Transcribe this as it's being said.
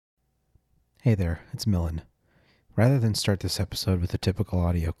Hey there, it's Millen. Rather than start this episode with a typical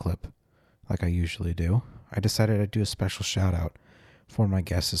audio clip, like I usually do, I decided I'd do a special shout out for my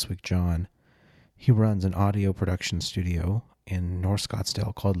guest this week, John. He runs an audio production studio in North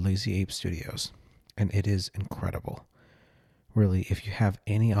Scottsdale called Lazy Ape Studios, and it is incredible. Really, if you have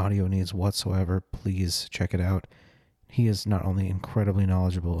any audio needs whatsoever, please check it out. He is not only incredibly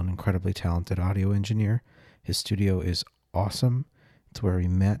knowledgeable and incredibly talented audio engineer, his studio is awesome. It's where we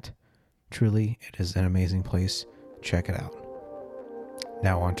met. Truly, it is an amazing place. Check it out.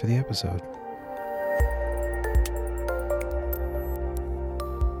 Now on to the episode.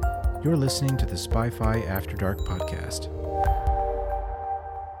 You're listening to the Spy-Fi After Dark podcast.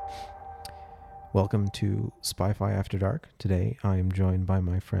 Welcome to Spy-Fi After Dark. Today I am joined by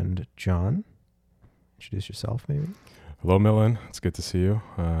my friend John. Introduce yourself, maybe. Hello, Millen. It's good to see you.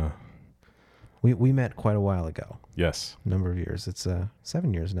 We met quite a while ago. Yes. A number of years. It's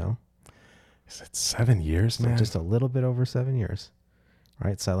 7 years now. Is it 7 years, So man? just a little bit over 7 years.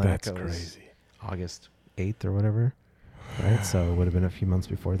 Right? Silent That's Echo was crazy. August 8th or whatever. Right? So it would have been a few months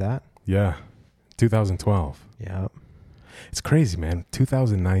before that. Yeah. 2012. Yeah. It's crazy, man.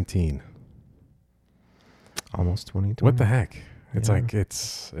 2019. Almost 2020. What the heck? It's Yeah. like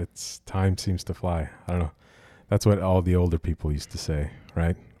it's time seems to fly. I don't know. That's what all the older people used to say,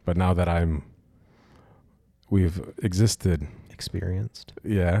 right? But now that we've existed, Experienced.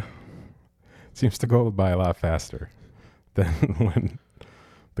 yeah, it seems to go by a lot faster than when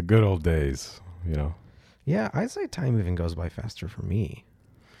the good old days, you know. Yeah, I'd say time even goes by faster for me.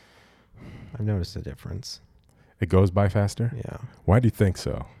 I've noticed a difference. It goes by faster? Yeah. Why do you think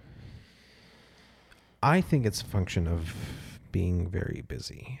so? I think it's a function of being very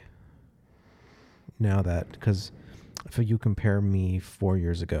busy. Now that, because if you compare me 4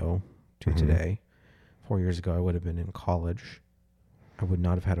 years ago to Mhm. today, 4 years ago I would have been in college. I would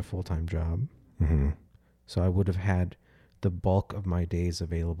not have had a full-time job. Mm-hmm. So I would have had the bulk of my days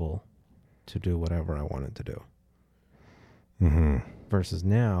available to do whatever I wanted to do. Mm-hmm. Versus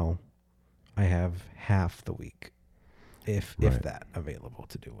now, I have half the week, if Right. that, available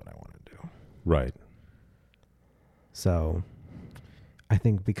to do what I want to do. Right. So I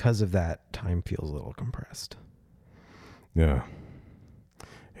think because of that, time feels a little compressed. Yeah.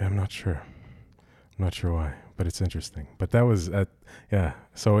 Yeah, I'm not sure. I'm not sure why, but it's interesting. But that was yeah.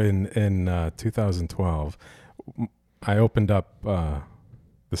 So in 2012, I opened up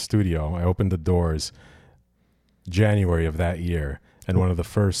the studio. I opened the doors January of that year, and one of the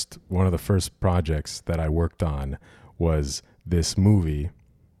first projects that I worked on was this movie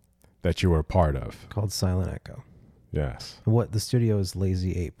that you were a part of. Called Silent Echo. Yes. What the studio is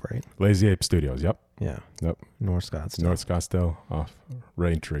Lazy Ape, right? Lazy Ape Studios. Yep. Yeah. Yep. North Scottsdale. North Scottsdale off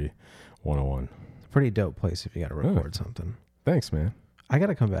Raintree 101. Pretty dope place if you got to record something. Thanks, man. I got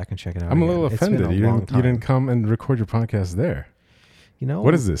to come back and check it out. I'm a again. little It's been offended. a You long didn't time. come and record your podcast there. You know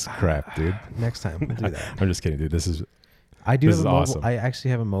What is this crap, dude? Next time we'll do that. I'm just kidding, dude. This is I do this have is a mobile. awesome. I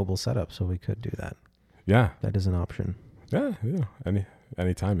actually have a mobile setup, so we could do that. yeah, That is an option. yeah.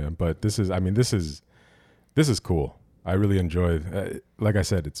 Any time, man. But this is cool. I really enjoy. Like I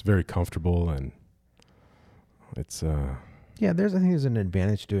said, it's very comfortable and it's Yeah, I think there's an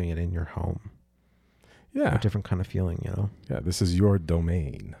advantage doing it in your home. yeah, A different kind of feeling, you know. yeah. This is your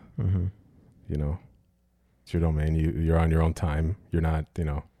domain. Mm-hmm. You know, it's your domain. You're on your own time. You're not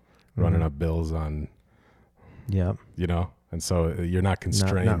running up bills on. Yeah. And so you're not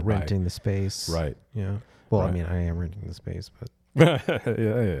constrained. Not by, renting the space. Right. Yeah. Well, I Right. mean, I am renting the space, but yeah.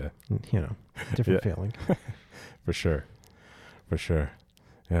 different Yeah. feeling. For sure.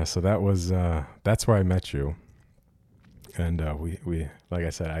 Yeah. So that was, that's where I met you. And, we, like I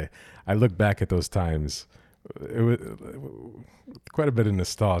said, I look back at those times. It was quite a bit of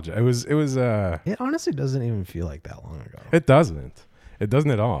nostalgia. It was, It honestly doesn't even feel like that long ago. it doesn't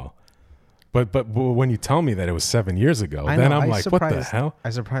at all. But when you tell me that it was 7 years ago, I then know, I'm I like, what the surprised- hell? I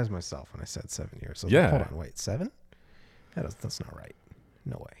surprised myself when I said 7 years. I was Yeah. like, hold on, wait, 7? That's not right.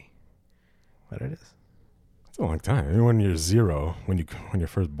 No way. But it is. It's a long time. I mean, when you're 0, when you're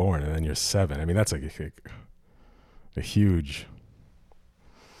first born, and then you're 7. I mean, that's like a huge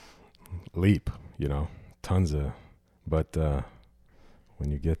leap. Tons of. But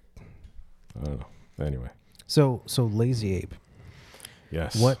when you get, I don't know. Anyway. So Lazy Ape.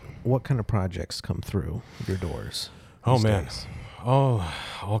 Yes. What kind of projects come through your doors? Oh these man, days?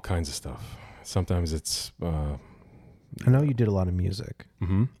 all kinds of stuff. Sometimes it's. I know you did a lot of music.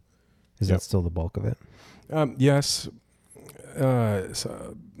 Mm-hmm. Is Yep. that still the bulk of it? Yes. And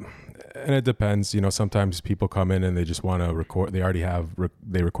it depends. Sometimes people come in and they just want to record. They already have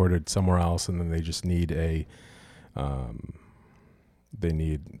they recorded somewhere else, and then they just need they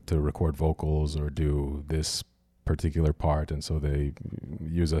need to record vocals or do this particular part, and so they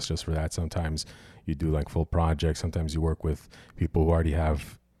use us just for that. Sometimes you do like full projects. Sometimes you work with people who already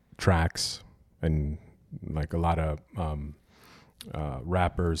have tracks, and like a lot of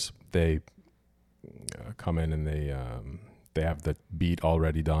rappers, they come in and they have the beat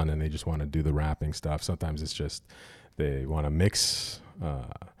already done and they just want to do the rapping stuff. Sometimes it's just they want to mix a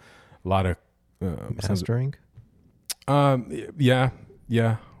lot of Mastering? Yeah.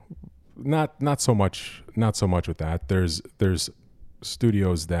 Not so much with that. There's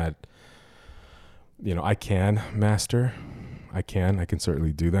studios that, you know, I can master. I can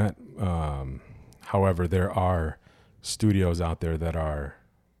certainly do that. However, there are studios out there that are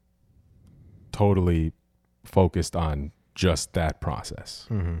totally focused on just that process.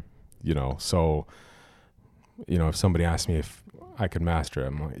 Mm-hmm. You know, so, you know, if somebody asks me if I could master it,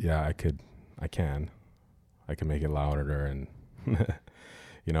 I'm like, yeah, I can make it louder and,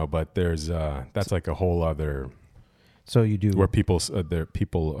 you know, but there's, that's like a whole other, so you do where people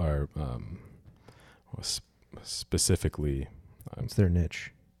are, specifically, it's their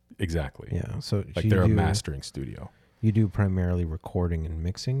niche. exactly. Yeah. So Like you they're a do- mastering studio. You do primarily recording and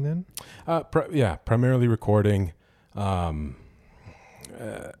mixing then? Primarily recording,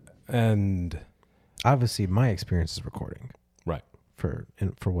 and Obviously, my experience is recording. Right. For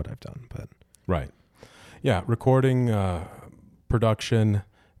what I've done, but right. Yeah. Recording, production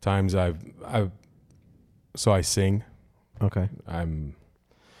times so I sing. okay. I've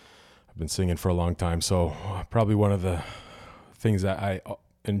been singing for a long time. So probably one of the things that I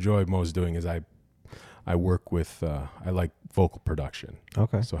enjoy most doing is I work with, I like vocal production.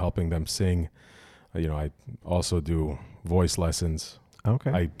 Okay. So helping them sing, you know, I also do voice lessons.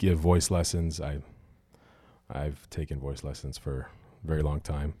 Okay. I give voice lessons. I've taken voice lessons for a very long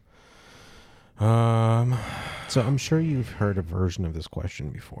time. So I'm sure you've heard a version of this question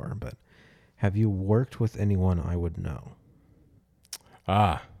before, but have you worked with anyone I would know?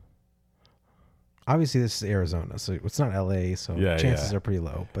 Obviously, this is Arizona, so it's not LA, so Yeah, chances yeah. are pretty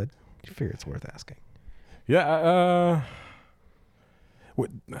low, but you figure it's worth asking. Yeah.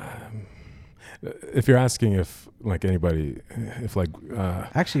 If you're asking if like anybody, if like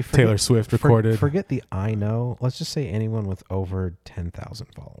Actually, Taylor Swift recorded, forget the I know. Let's just say anyone with over 10,000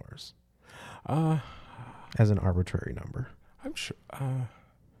 followers as an arbitrary number. I'm sure.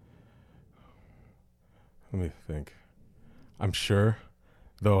 Let me think. I'm sure,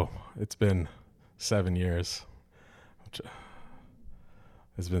 though it's been 7 years.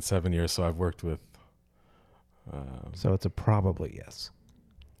 It's been 7 years, so I've worked with. So it's a probably yes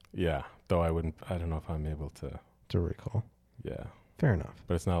Yeah, though I don't know if I'm able to. recall. Yeah, Fair enough.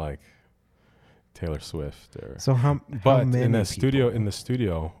 but it's not like Taylor Swift or. So how But many in the people?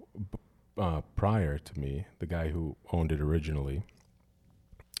 studio, prior to me, the guy who owned it originally,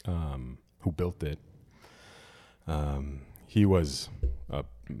 who built it, he's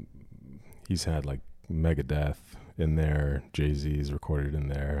had like Megadeth in there, Jay-Z's recorded in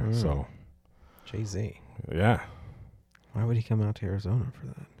there. So Jay-Z. yeah, Why would he come out to Arizona for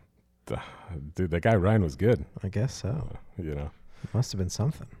that? dude, that guy Ryan was good. I guess so. You know, It must have been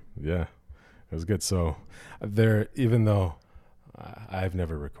something. yeah, it was good. So even though I've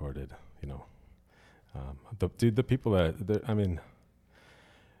never recorded, you know, the people I mean,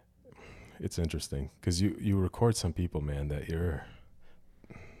 it's interesting because you record some people, man, that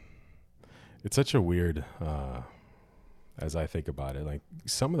it's such a weird, as I think about it, like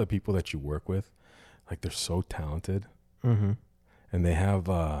some of the people that you work with, like they're so talented, Mm-hmm. and they have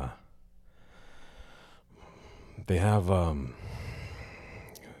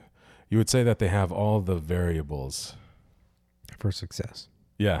you would say that they have all the variables. For success.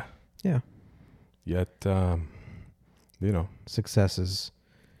 Yeah. Yeah. Yet, you know, Success is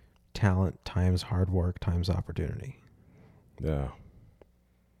talent times hard work times opportunity. yeah.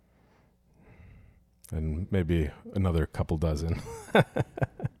 And maybe another couple dozen,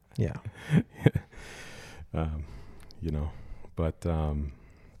 Yeah. you know, but,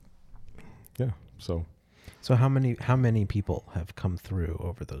 yeah, so. So how many people have come through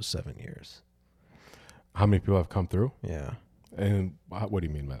over those 7 years? How many people have come through? Yeah. And what do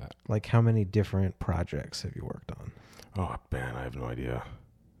you mean by that? Like how many different projects have you worked on? Oh man, I have no idea.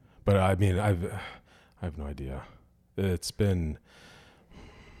 But I mean, I have no idea. It's been.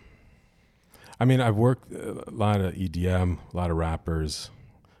 I mean, I've worked a lot of EDM, a lot of rappers,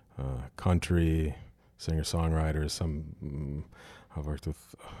 country, singer-songwriters. I've worked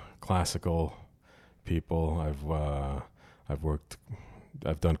with classical people.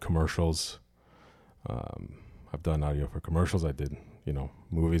 I've done commercials. I've done audio for commercials. I did, you know,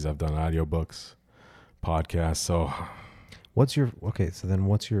 movies. I've done audiobooks, podcasts. So What's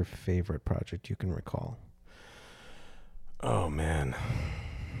your favorite project you can recall? Oh man.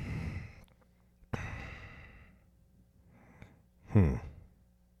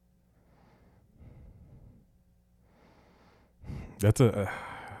 That's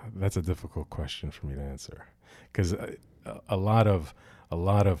a difficult question for me to answer, because a lot of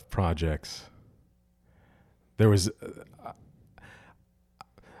projects, there was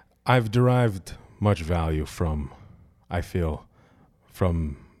I've derived much value from, I feel,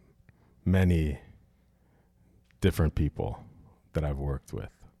 from many different people that I've worked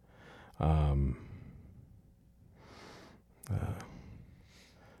with.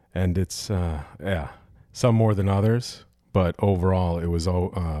 And it's, some more than others, but overall it was,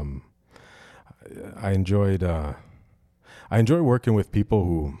 I enjoyed working with people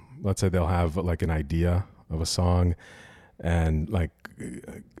who, let's say they'll have like an idea of a song, and like,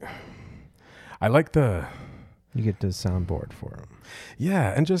 I like you get to soundboard for them.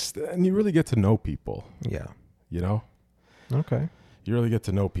 Yeah. And you really get to know people, Yeah. Okay. You really get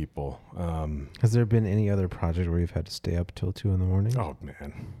to know people. Has there been any other project where you've had to stay up till 2 a.m? Oh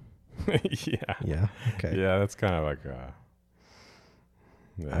man. Yeah. Yeah. Okay. Yeah. That's kind of like,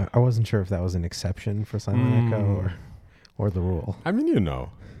 yeah. I wasn't sure if that was an exception for Silent Echo or the rule. I mean, you've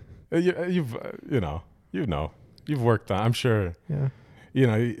worked on, I'm sure,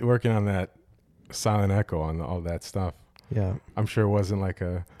 working on that Silent Echo, on all that stuff. Yeah. I'm sure it wasn't like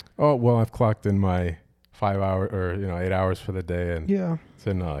I've clocked in my 5 hour or 8 hours for the day, and yeah.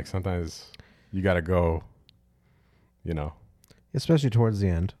 So no, like sometimes you got to go, especially towards the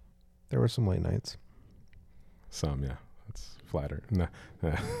end. There were some late nights. Some, yeah. That's flattering. No.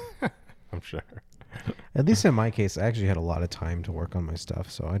 I'm sure. At least in my case, I actually had a lot of time to work on my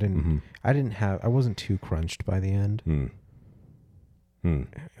stuff, so I wasn't too crunched by the end.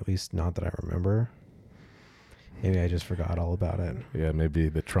 At least not that I remember. Maybe I just forgot all about it. Yeah, maybe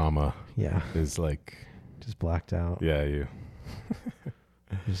the trauma is like... Just blacked out. Yeah, you...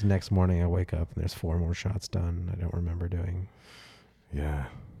 Just next morning I wake up and there's 4 more shots done I don't remember doing. Yeah.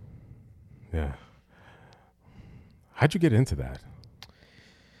 Yeah. How'd you get into that?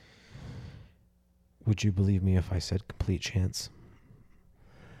 Would you believe me if I said complete chance?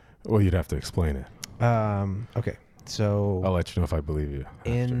 Well, you'd have to explain it. Okay. So I'll let you know if I believe you.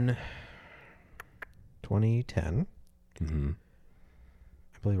 In 2010, I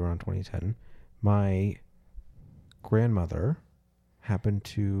believe around 2010, my grandmother happened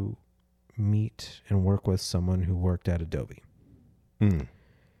to meet and work with someone who worked at Adobe. And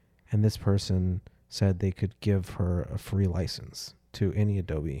this person said they could give her a free license to any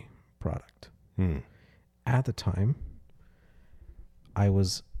Adobe product. At the time, I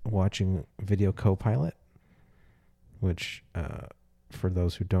was watching Video Copilot, which, for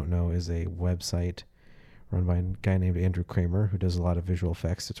those who don't know, is a website run by a guy named Andrew Kramer, who does a lot of visual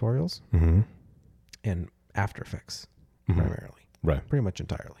effects tutorials and After Effects primarily. Right. Pretty much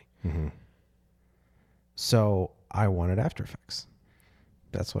entirely. So I wanted After Effects.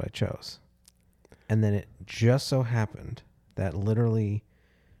 That's what I chose. And then it just so happened that literally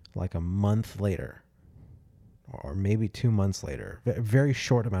like a month later, or maybe 2 months later, a very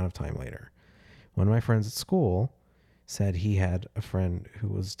short amount of time later, one of my friends at school said he had a friend who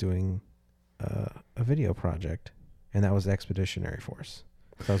was doing a video project, and that was Expeditionary Force.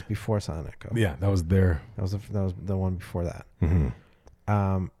 That was before Silent Echo. Yeah, that was there. That was the one before that.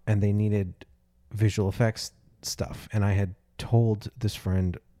 And they needed visual effects stuff, and I had told this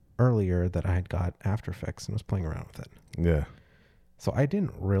friend earlier that I had got After Effects and was playing around with it. Yeah. So I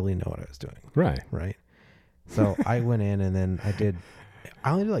didn't really know what I was doing. Right. So I went in and then I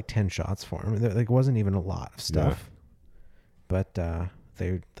only did like 10 shots for him. There wasn't even a lot of stuff, but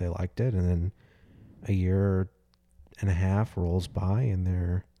they liked it. And then a year and a half rolls by and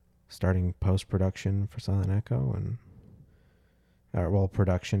they're starting post-production for Silent Echo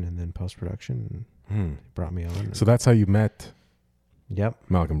production and then post-production. And they brought me on. So that's how you met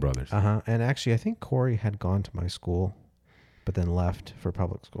Malcolm Brothers. And actually, I think Corey had gone to my school, but then left for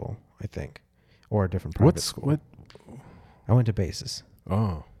public school, I think. Or a different private school. I went to Basis.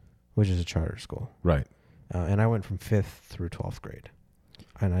 Oh. Which is a charter school. Right. And I went from 5th through 12th grade.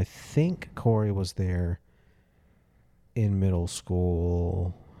 And I think Corey was there in middle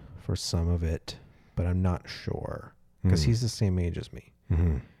school for some of it, but I'm not sure. Because he's the same age as me.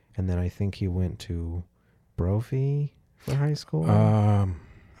 And then I think he went to Brophy for high school. I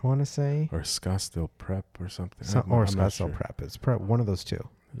want to say. Or Scottsdale Prep or something. Or Scottsdale Prep. It's one of those two.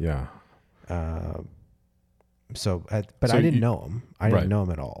 Yeah. But I didn't know him. I didn't know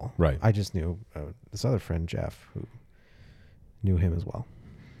him at all. Right. I just knew this other friend, Jeff, who knew him as well.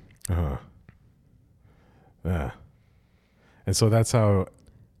 Yeah. And so that's how.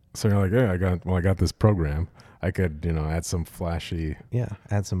 So you're like, yeah, I got this program. I could, add some flashy. Yeah,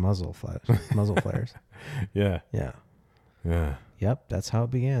 add some muzzle flares. Yeah. Yeah. Yeah. Yep, that's how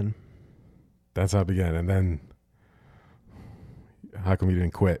it began. That's how it began. And then, how come you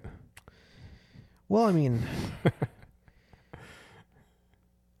didn't quit? Well, I mean,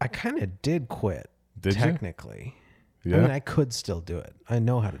 I kind of did quit. Did technically. you? Yeah. I mean, I could still do it. I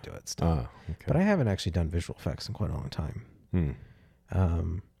know how to do it still. Oh, okay. But I haven't actually done visual effects in quite a long time. Hmm.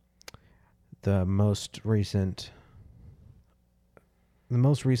 The most recent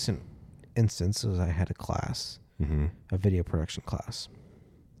instance was I had a class, Mm-hmm. a video production class.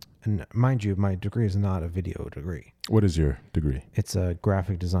 And mind you, my degree is not a video degree. What is your degree? It's a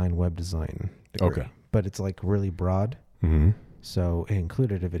graphic design, web design degree. Okay. But it's like really broad. Mm-hmm. So it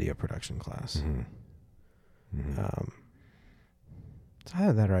included a video production class. Mm-hmm. Mm-hmm. It's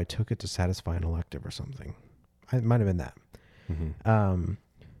either that or I took it to satisfy an elective or something. It might have been that. Mm-hmm.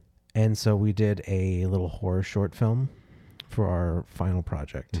 And so we did a little horror short film for our final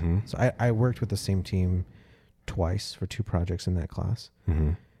project. Mm-hmm. So I worked with the same team twice for 2 projects in that class.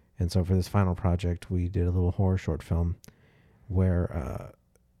 Mm-hmm. And so for this final project, we did a little horror short film where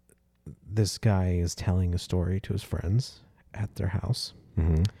this guy is telling a story to his friends at their house.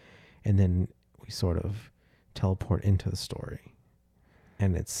 Mm-hmm. And then we sort of teleport into the story.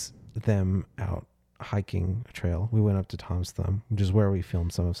 And it's them out hiking a trail. We went up to Tom's Thumb, which is where we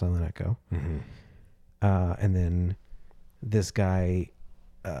filmed some of Silent Echo. Mm-hmm. And then this guy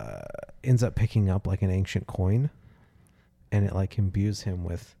ends up picking up like an ancient coin, and it like imbues him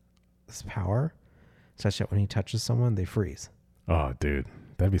with this power such that when he touches someone, they freeze. Oh, dude,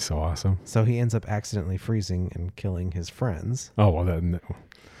 that'd be so awesome. So he ends up accidentally freezing and killing his friends. Oh, well, that.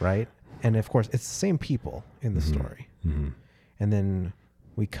 Right? And of course, it's the same people in the Mm-hmm. story. Mm-hmm. And then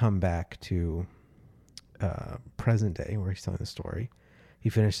we come back to present day where he's telling the story. He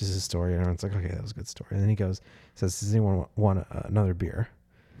finishes his story and everyone's like, okay, that was a good story. And then he says, does anyone want another beer?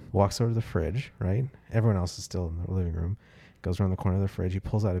 Walks over to the fridge, right? Everyone else is still in the living room. Goes around the corner of the fridge. He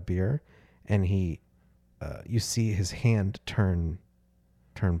pulls out a beer and you see his hand turn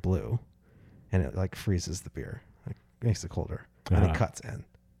blue, and it like freezes the beer, like makes it colder. And it cuts in.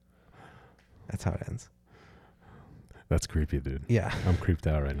 That's how it ends. That's creepy, dude. Yeah. I'm creeped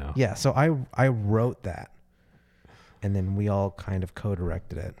out right now. Yeah. So I wrote that, and then we all kind of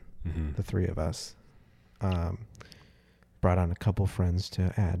co-directed it. Mm-hmm. The 3 of us. Brought on a couple friends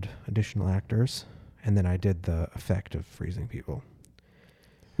to add additional actors, and then I did the effect of freezing people,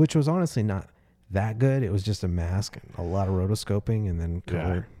 which was honestly not that good. It was just a mask, and a lot of rotoscoping, and then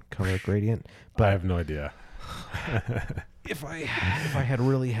color gradient. But I have no idea. if I had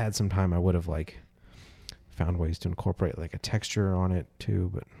really had some time, I would have like found ways to incorporate like a texture on it too,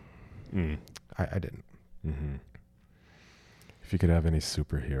 but I didn't. Mm-hmm. If you could have any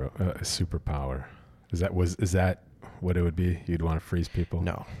superpower, is that what it would be? You'd want to freeze people?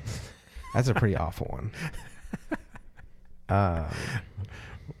 No, that's a pretty awful one. I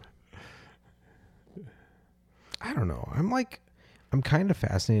don't know. I'm kind of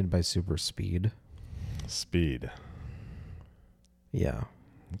fascinated by super speed. Speed. Yeah.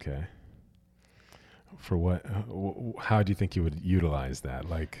 Okay. For what? How do you think you would utilize that?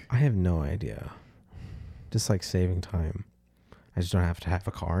 Like, I have no idea. Just like saving time. I just don't have to have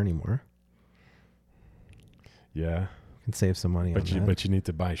a car anymore. yeah. I can save some money on that. But you need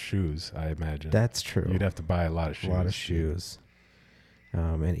to buy shoes, I imagine. That's true. You'd have to buy a lot of shoes. A lot of shoes.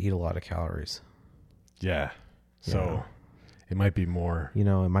 And eat a lot of calories. Yeah. So it might be more. You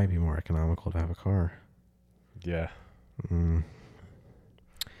know, it might be more economical to have a car. Yeah. Dude,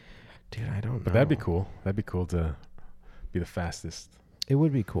 I don't know. But that'd be cool. That'd be cool to be the fastest. It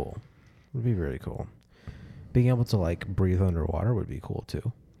would be cool. It would be very cool. Being able to like breathe underwater would be cool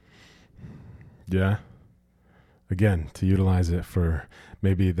too. Yeah. Again, to utilize it for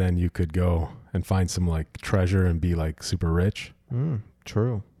maybe then you could go and find some like treasure and be like super rich.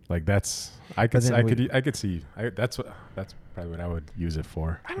 True. Like that's that's probably what I would use it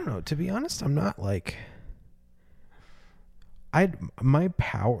for. I don't know. To be honest, I'm not like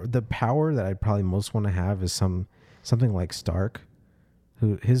the power that I'd probably most want to have is something like Stark,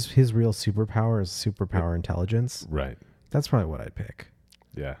 who his real superpower is superpower intelligence. Right. That's probably what I'd pick.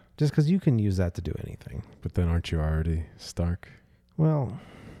 Yeah. Just because you can use that to do anything. But then aren't you already Stark? Well,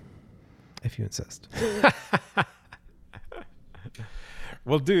 if you insist.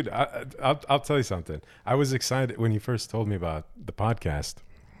 Well, dude, I'll tell you something. I was excited when you first told me about the podcast.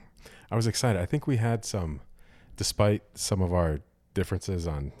 I was excited. I think we had despite some of our differences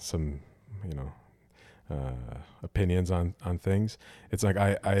on some, opinions on things. It's like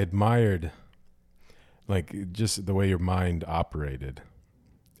I admired like just the way your mind operated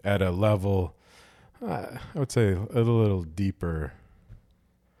at a level, I would say a little deeper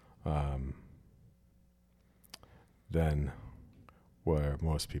than where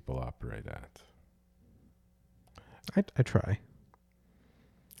most people operate at. I try.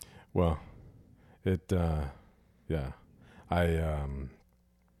 Well, yeah, I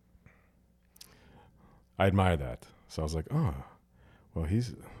admire that. So I was like, oh, well,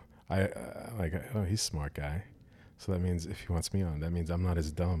 he's a smart guy. So that means if he wants me on, that means I'm not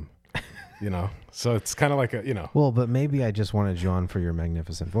as dumb, So it's kind of like Well, but maybe I just wanted you on for your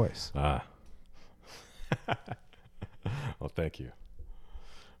magnificent voice. Ah. Well, thank you.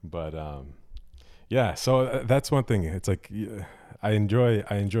 But yeah, so that's one thing. It's like I enjoy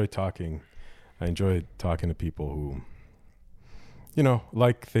talking. I enjoy talking to people who,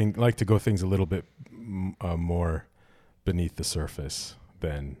 like to go things a little bit more beneath the surface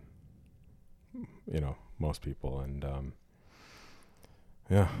than most people, and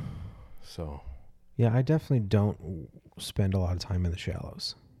yeah. So yeah, I definitely don't spend a lot of time in the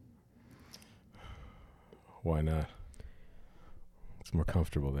shallows. Why not? It's more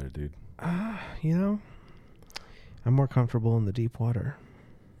comfortable there, dude. I'm more comfortable in the deep water.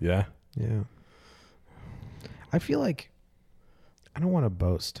 Yeah? Yeah. I feel like, I don't want to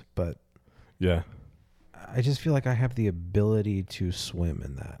boast, but yeah, I just feel like I have the ability to swim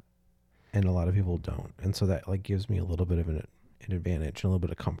in that, and a lot of people don't. And so that like gives me a little bit of an advantage and a little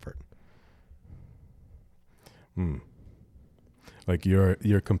bit of comfort. Like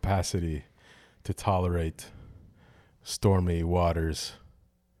your capacity to tolerate stormy waters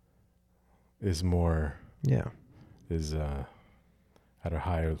is more at a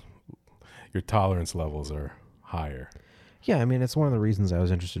higher, your tolerance levels are higher. Yeah, I mean, it's one of the reasons I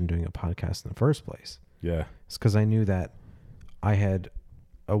was interested in doing a podcast in the first place. Yeah. It's because I knew that I had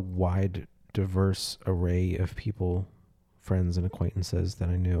a wide, diverse array of people, friends and acquaintances that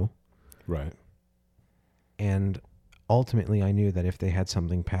I knew. Right. And ultimately, I knew that if they had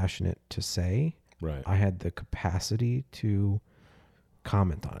something passionate to say, right, I had the capacity to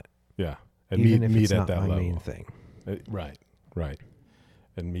comment on it. Yeah. And even if meet it's at not that my level. main thing. Right.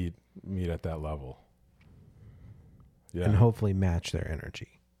 And meet at that level. Yeah. And hopefully match their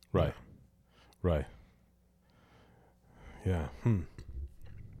energy. Right. Right. Yeah.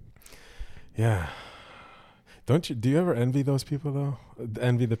 Yeah. Do you ever envy those people though?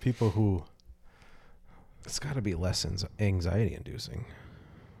 Envy the people who... It's got to be less anxiety inducing.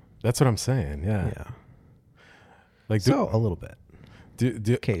 That's what I'm saying. Yeah. Yeah. Like a little bit.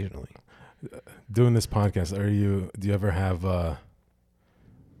 Do occasionally. Doing this podcast, do you ever have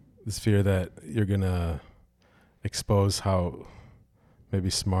this fear that you're gonna expose how maybe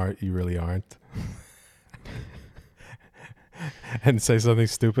smart you really aren't? And say something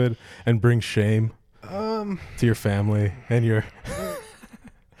stupid and bring shame to your family and your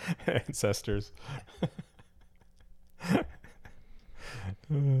ancestors.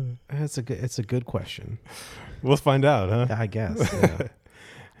 It's a good question. We'll find out, huh? I guess. Yeah.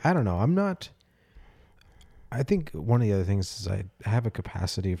 I don't know. I think one of the other things is I have a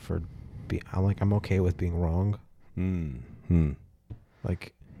capacity for I'm okay with being wrong.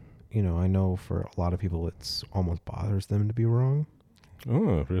 Like, I know for a lot of people it's almost bothers them to be wrong.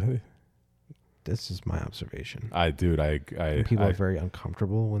 Oh, really? That's just my observation. People are very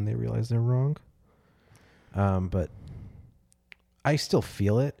uncomfortable when they realize they're wrong. But I still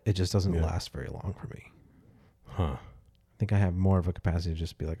feel it. It just doesn't last very long for me. Huh. I think I have more of a capacity to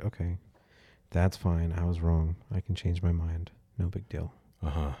just be like, okay, that's fine. I was wrong. I can change my mind. No big deal.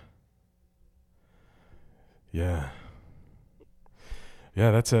 Uh-huh. Yeah.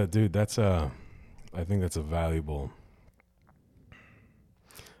 Yeah, I think that's a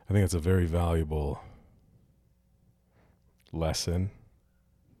very valuable lesson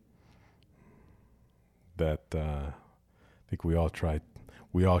that I think we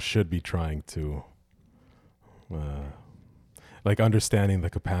all should be trying to like understanding the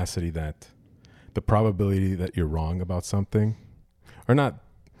capacity that the probability that you're wrong about something, or not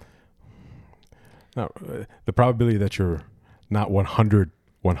the probability that you're not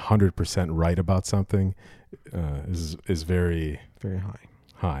 100% right about something is very, very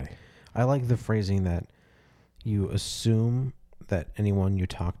high. I like the phrasing that you assume that anyone you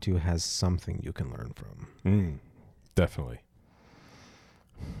talk to has something you can learn from. Definitely.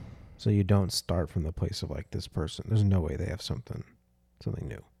 So you don't start from the place of like, this person, there's no way they have something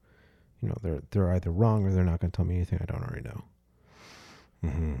new. They're either wrong or they're not going to tell me anything I don't already know.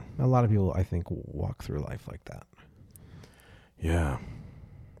 Mm-hmm. A lot of people, I think, walk through life like that. Yeah.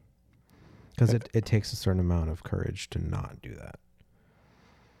 Because it takes a certain amount of courage to not do that.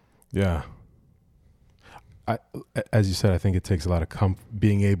 Yeah. as you said, I think it takes a lot of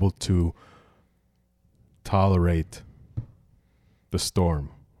being able to tolerate the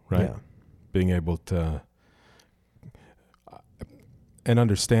storm, right? Yeah. Being able to and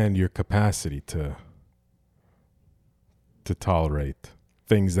understand your capacity to tolerate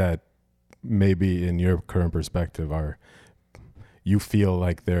things that maybe in your current perspective you feel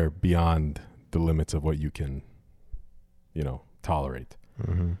like they're beyond the limits of what you can, tolerate.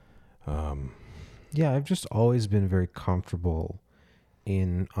 Mm-hmm. Yeah, I've just always been very comfortable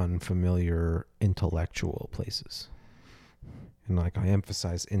in unfamiliar intellectual places. And like I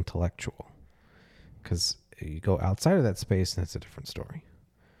emphasize intellectual because you go outside of that space and it's a different story.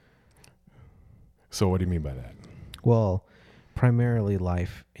 So what do you mean by that? Well, primarily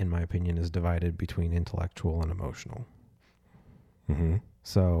life, in my opinion, is divided between intellectual and emotional. Mm-hmm.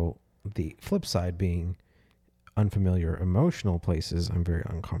 So the flip side being unfamiliar emotional places I'm very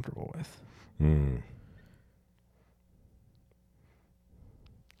uncomfortable with. Mm.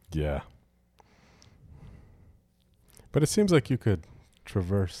 Yeah. But it seems like you could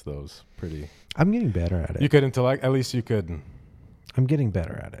traverse those pretty... I'm getting better at it. You could at least you could... I'm getting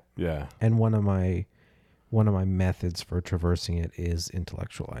better at it. Yeah. And one of my methods for traversing it is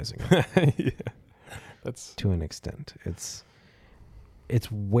intellectualizing it. Yeah. That's... To an extent. It's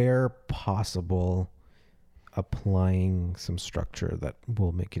where possible applying some structure that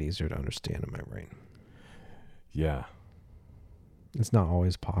will make it easier to understand in my brain. Yeah. It's not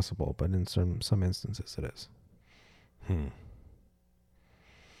always possible, but in some instances it is.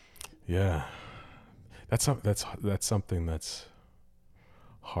 Yeah. That's something that's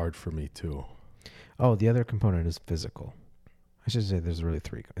hard for me too. Oh, the other component is physical. I should say there's really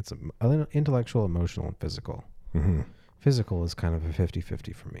three. It's intellectual, emotional, and physical. Mm-hmm. Physical is kind of a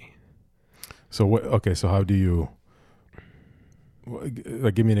 50-50 for me. So okay, so how do you...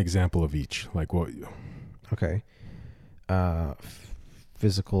 Like, give me an example of each. Like what... Okay.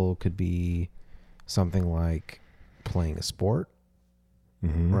 Physical could be something like playing a sport,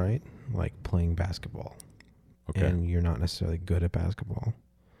 mm-hmm. right? Like playing basketball. Okay. And you're not necessarily good at basketball.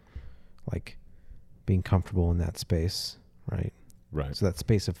 Like being comfortable in that space, right? Right. So that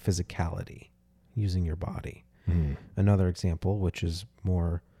space of physicality, using your body. Mm-hmm. Another example, which is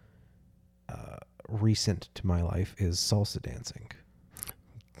more recent to my life, is salsa dancing.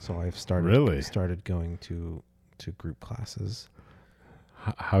 So I've started going to group classes.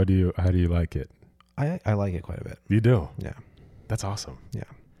 How do you like it? I like it quite a bit. You do? Yeah. That's awesome. Yeah.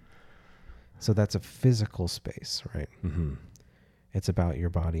 So that's a physical space, right? Mm-hmm. It's about your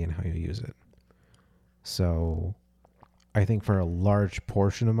body and how you use it. So I think for a large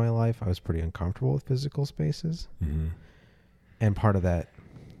portion of my life, I was pretty uncomfortable with physical spaces. Mm-hmm. And part of that,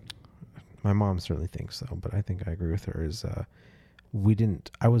 my mom certainly thinks so, but I think I agree with her, is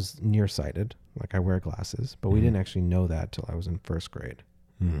I was nearsighted, like I wear glasses, but we Mm-hmm. didn't actually know that till I was in first grade.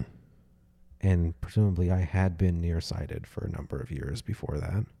 Mm-hmm. And presumably I had been nearsighted for a number of years before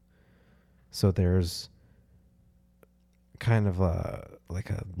that. So there's kind of a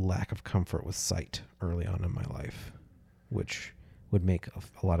lack of comfort with sight early on in my life, which would make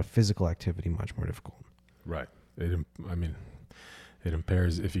a lot of physical activity much more difficult. Right. It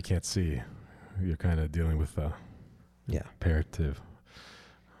impairs if you can't see. You're kind of dealing with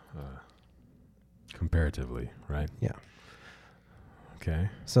comparatively, right? Yeah. Okay.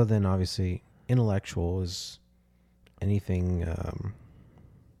 So then obviously intellectual is anything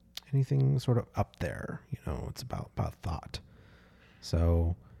sort of up there, it's about thought.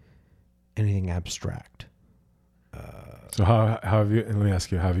 So anything abstract. So how have you, let me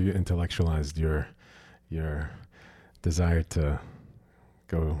ask you, how have you intellectualized your desire to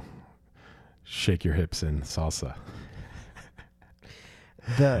go shake your hips in salsa?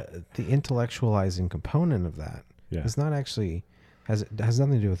 The intellectualizing component of that is not actually has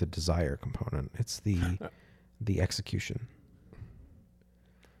nothing to do with the desire component. It's the execution.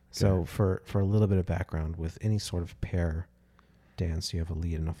 So for a little bit of background, with any sort of pair dance, you have a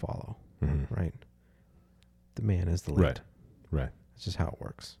lead and a follow, mm-hmm. right? The man is the lead. Right. It's just how it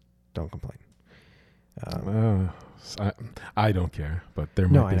works. Don't complain. I don't care, but there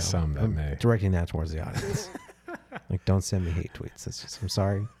might be some that may. Directing that towards the audience. Like, don't send me hate tweets. I'm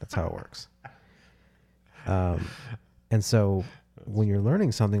sorry. That's how it works. And so when you're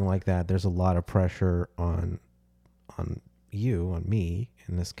learning something like that, there's a lot of pressure on me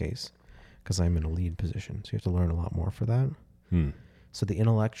in this case, because I'm in a lead position. So you have to learn a lot more for that. So the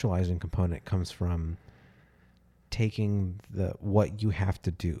intellectualizing component comes from taking what you have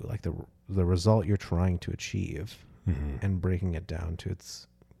to do, like the result you're trying to achieve, mm-hmm. and breaking it down to its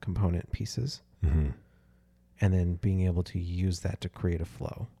component pieces, mm-hmm. and then being able to use that to create a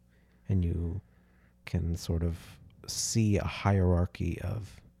flow. And you can sort of see a hierarchy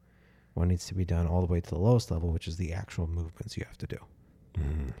of what needs to be done all the way to the lowest level, which is the actual movements you have to do.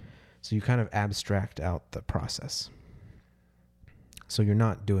 Mm-hmm. So you kind of abstract out the process. So you're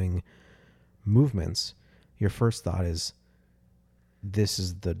not doing movements. Your first thought is, this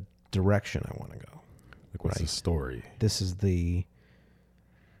is the direction I want to go. Like, what's the story? This is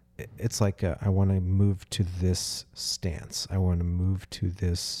it's like I want to move to this stance. I want to move to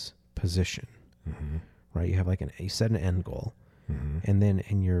this position, Mm-hmm. right? You have like you set an end goal, Mm-hmm. and then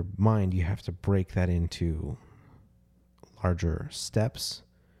in your mind, you have to break that into larger steps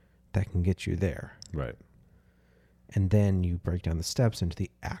that can get you there. Right. And then you break down the steps into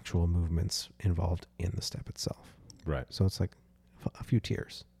the actual movements involved in the step itself. Right. So it's like a few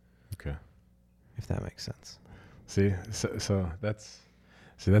tiers. Okay. If that makes sense. See, so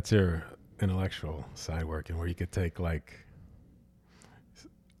that's your intellectual side working, where you could take like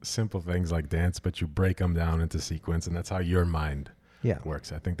simple things like dance, but you break them down into sequence, and that's how your mind Yeah.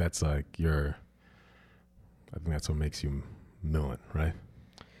 works. I think that's like I think that's what makes you Millen, right?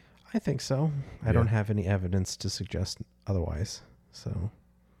 I think so. I don't have any evidence to suggest otherwise. So,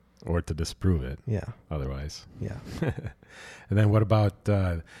 Or to disprove it yeah. otherwise. Yeah. And then what about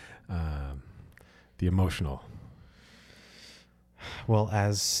the emotional? Well,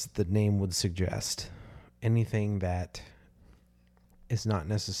 as the name would suggest, anything that is not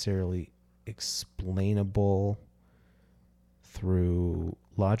necessarily explainable through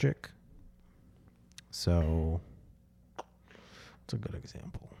logic. So, what's a good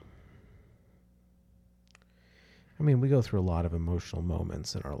example? I mean, we go through a lot of emotional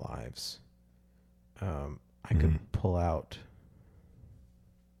moments in our lives. I could pull out.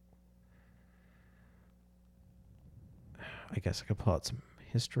 I guess I could pull out some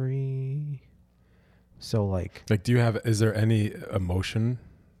history. So like do you have, is there any emotion?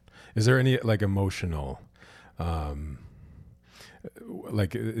 Is there any like emotional,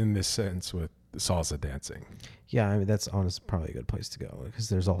 like in this sense with salsa dancing? Yeah, I mean, that's honestly probably a good place to go because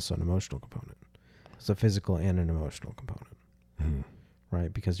there's also an emotional component. It's a physical and an emotional component,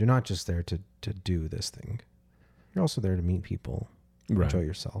 right? Because you're not just there to do this thing. You're also there to meet people, enjoy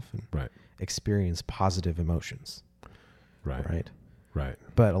yourself, and experience positive emotions. Right.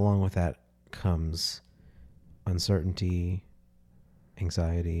 But along with that comes uncertainty,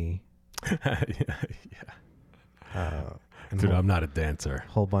 anxiety. Dude, I'm not a dancer.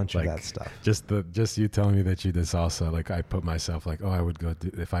 Whole bunch of that stuff. Just you telling me that you did salsa, like I put myself like, I would go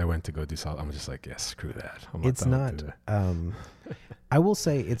do, if I went to go do salsa, I'm just like, yeah, screw that. It's not. I will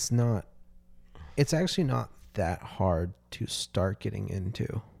say it's not. It's actually not that hard to start getting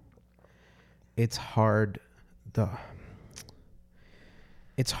into. It's hard.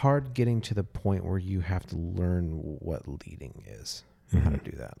 It's hard getting to the point where you have to learn what leading is, how to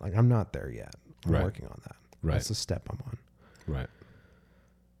do that. Like I'm not there yet. I'm working on that. That's the step I'm on. Right.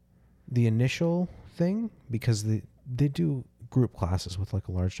 The initial thing, because they do group classes with like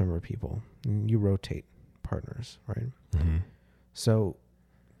a large number of people, and you rotate partners, right? Mm-hmm. So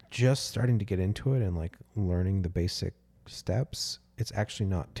just starting to get into it and like learning the basic steps, it's actually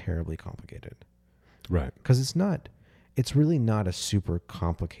not terribly complicated. Right. Because it's really not a super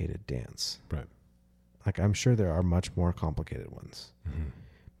complicated dance. Right. Like I'm sure there are much more complicated ones. Mm-hmm.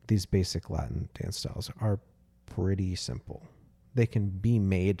 These basic Latin dance styles are pretty simple. They can be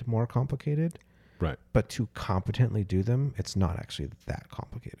made more complicated. Right. But to competently do them, it's not actually that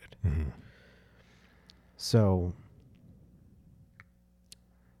complicated. Mm-hmm. So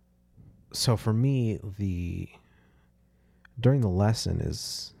for me, during the lesson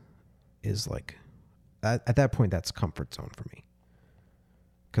is like, at that point, that's comfort zone for me.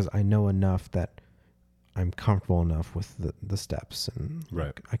 Because I know enough that I'm comfortable enough with the steps and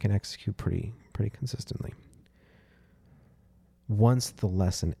I can execute pretty consistently. Once the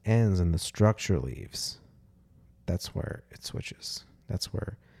lesson ends and the structure leaves, that's where it switches. That's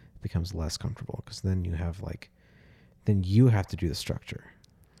where it becomes less comfortable because then you have to do the structure.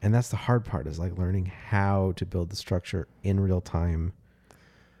 And that's the hard part, is like learning how to build the structure in real time,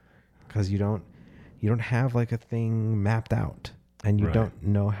 because you don't have like a thing mapped out. And you don't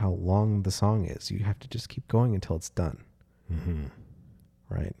know how long the song is. You have to just keep going until it's done. Mm-hmm.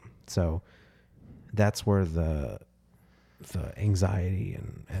 Right? So that's where the anxiety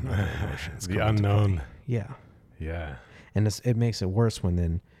and other emotions the unknown. Yeah. Yeah. And it makes it worse when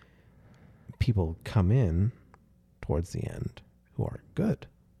then people come in towards the end who are good.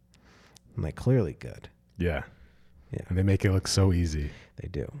 And like clearly good. Yeah. Yeah. And they make it look so easy. They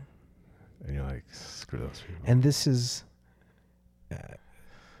do. And you're like, screw those people. And this is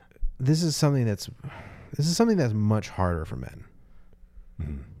something that's much harder for men.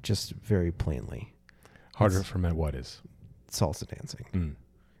 Mm-hmm. Just very plainly. Harder for men. What is? Salsa dancing. Mm.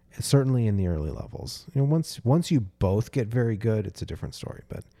 And certainly in the early levels. Once you both get very good, it's a different story.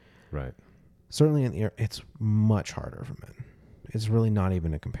 But Right. certainly it's much harder for men. It's really not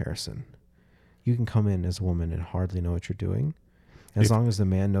even a comparison. You can come in as a woman and hardly know what you're doing. As long as the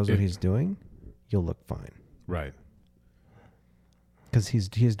man knows what he's doing, you'll look fine. Right. Because he's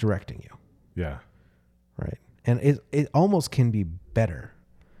directing you. Yeah. Right. And it almost can be better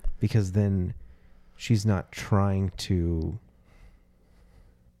because then she's not trying to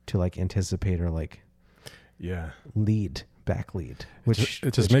like anticipate or like back lead, which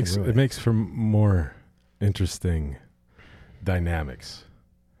it just makes for more interesting dynamics,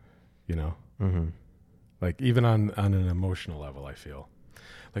 Mm-hmm. like even on an emotional level. I feel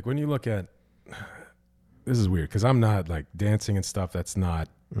like when you look at, this is weird because I'm not like dancing and stuff. That's not,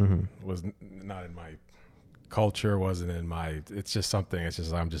 was not in my culture. Wasn't in my, it's just something,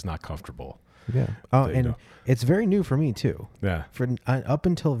 I'm just not comfortable. Yeah. Oh, and it's very new for me too. Yeah. For up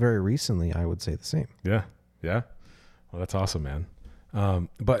until very recently, I would say the same. Yeah. Yeah. Well, that's awesome, man.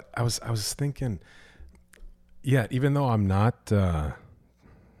 But I was thinking, even though I'm not,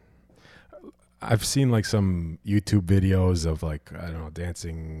 I've seen like some YouTube videos of like, I don't know,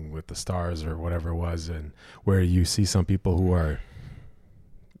 Dancing with the Stars or whatever it was, and where you see some people who are,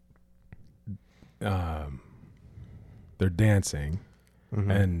 they're dancing,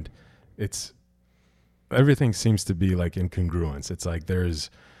 and it's, everything seems to be like incongruence. It's like the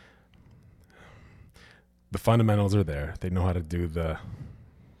fundamentals are there. They know how to do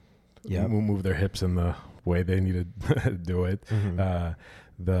move their hips in the way they need to do it.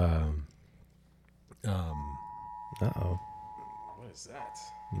 Uh-oh. What is that?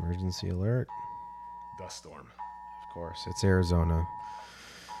 Emergency alert. Dust storm. Of course. It's Arizona.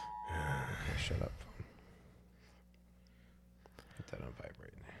 Okay, shut up. Put that on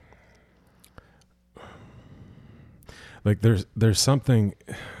vibrate. Like there's something,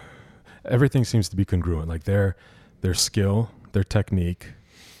 everything seems to be congruent. Like their skill, their technique,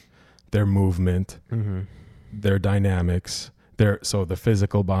 their movement, their dynamics, so the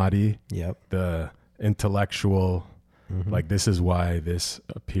physical body, the intellectual, like this is why this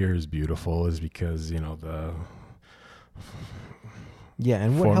appears beautiful, is because, and what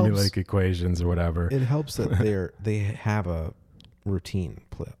formulaic helps, equations or whatever. it helps that they have a routine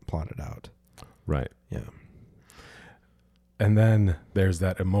plotted out. Right. Yeah. And then there's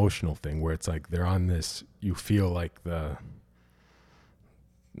that emotional thing where it's like they're on this, you feel like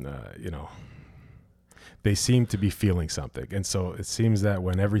they seem to be feeling something. And so it seems that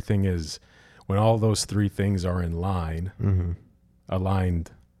when all those three things are in line, aligned,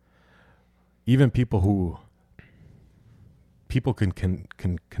 even people can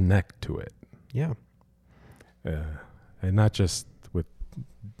connect to it. Yeah. And not just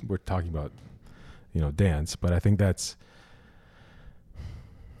we're talking about, dance, but I think that's,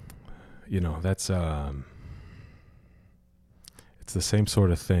 it's the same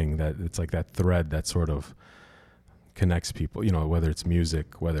sort of thing, that it's like that thread that sort of connects people, whether it's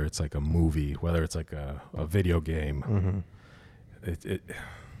music, whether it's like a movie, whether it's like a video game.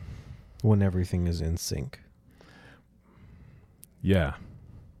 When everything is in sync. Yeah.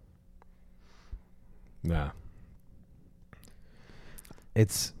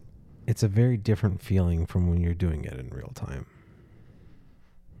 It's a very different feeling from when you're doing it in real time.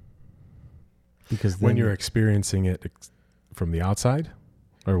 Because when you're experiencing it from the outside,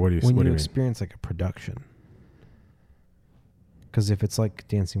 or what do you when you mean? Experience like a production. Because if it's like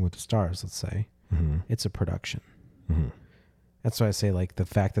Dancing with the Stars, let's say, it's a production. That's why I say, like, the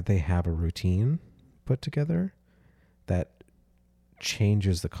fact that they have a routine put together, that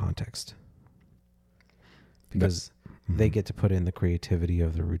changes the context. Because they get to put in the creativity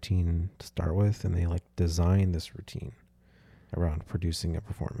of the routine to start with, and they like design this routine around producing a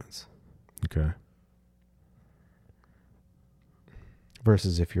performance. Okay.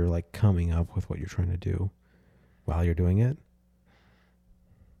 Versus if you're like coming up with what you're trying to do while you're doing it,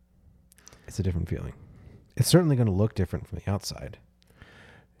 it's a different feeling. It's certainly going to look different from the outside.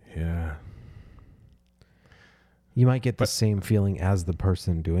 Yeah. You might get the same feeling as the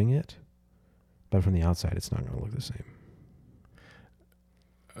person doing it, but from the outside, it's not going to look the same.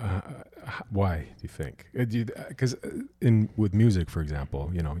 Why do you think? Because with music, for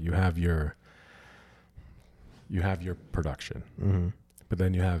example, you have your production, but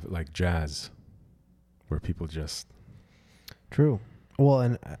then you have like jazz, where people just. True. Well,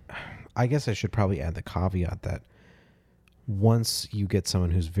 and I guess I should probably add the caveat that once you get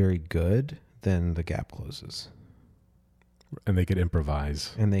someone who's very good, then the gap closes. And they could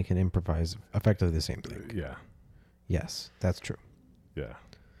improvise. And they can improvise effectively the same thing. Yeah. Yes, that's true. Yeah.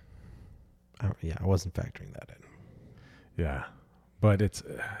 I wasn't factoring that in. Yeah, but it's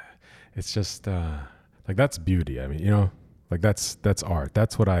just like that's beauty. I mean, you know, like that's art.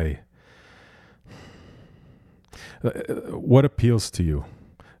 That's what what appeals to you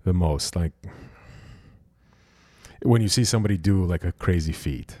the most? Like when you see somebody do like a crazy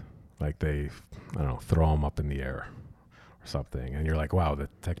feat, like they, I don't know, throw them up in the air or something, and you're like, wow, the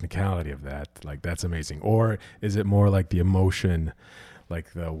technicality of that, like that's amazing. Or is it more like the emotion,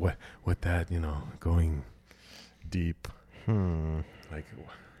 like the what that, you know, going deep, like,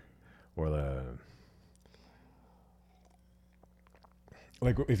 or the,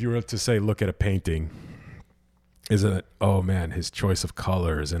 like if you were to say, look at a painting, is it, oh man, his choice of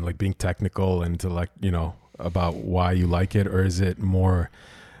colors and like being technical and to like, you know, about why you like it, or is it more?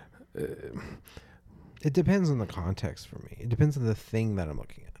 It depends on the context for me. It depends on the thing that I'm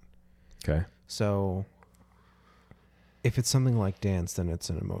looking at. Okay. So if it's something like dance, then it's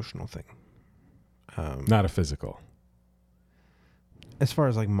an emotional thing. Not a physical. As far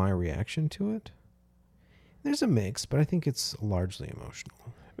as like my reaction to it, there's a mix, but I think it's largely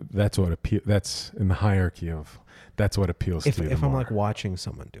emotional. That's what that's in the hierarchy of, that's what appeals to you. If I'm like watching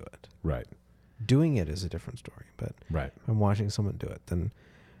someone do it. Right. Doing it is a different story, but right. if I'm watching someone do it, then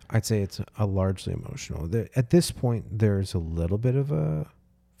I'd say it's a largely emotional. At this point, there's a little bit of a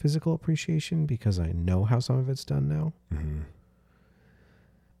physical appreciation because I know how some of it's done now. Mm-hmm.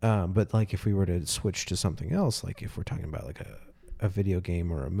 But like if we were to switch to something else, like if we're talking about like a video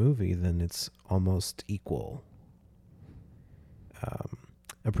game or a movie, then it's almost equal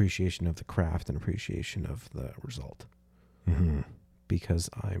appreciation of the craft and appreciation of the result. Mm-hmm. Because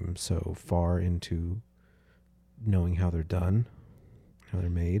I'm so far into knowing how they're done, how they're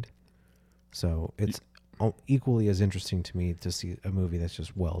made. So it's equally as interesting to me to see a movie that's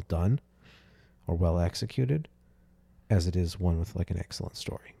just well done or well executed as it is one with like an excellent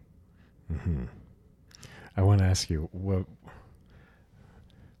story. Mm-hmm. I want to ask you, what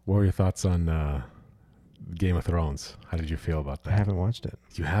were your thoughts on Game of Thrones? How did you feel about that? I haven't watched it.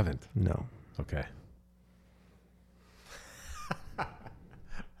 You haven't? No. Okay.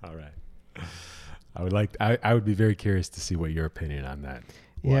 All right. I would be very curious to see what your opinion on that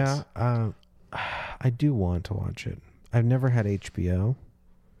was. Yeah. I do want to watch it. I've never had HBO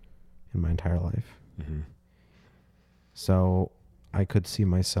in my entire life. Mm-hmm. So I could see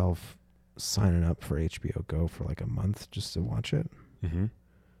myself signing up for HBO Go for like a month just to watch it. Mm-hmm.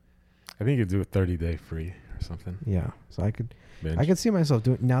 I think you could do a 30-day free or something. Yeah. So I could Binge. see myself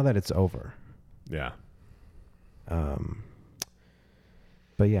doing now that it's over. Yeah.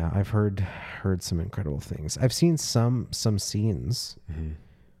 But yeah, I've heard some incredible things. I've seen some scenes, Mm-hmm.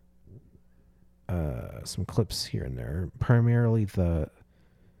 some clips here and there. Primarily the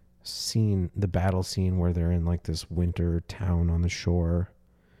battle scene where they're in like this winter town on the shore,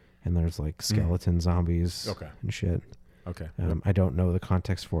 and there's like skeleton zombies and shit. Okay. I don't know the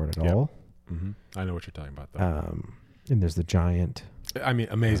context for it at all. Mm-hmm. I know what you're talking about, though. And there's the giant. I mean,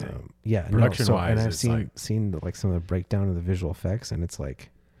 amazing. Yeah, Production-wise, and I've it's seen like some of the breakdown of the visual effects, and it's like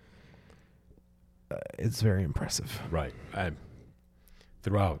it's very impressive. Right.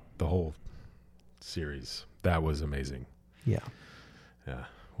 Throughout the whole series, that was amazing. Yeah. Yeah.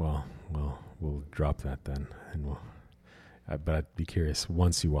 Well, we'll drop that then, and but I'd be curious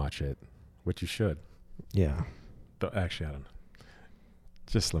once you watch it, which you should. Yeah. Actually, I don't know.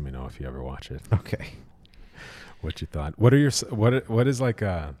 Just let me know if you ever watch it. Okay. What you thought? What is like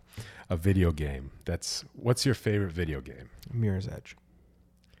a video game? What's your favorite video game? Mirror's Edge.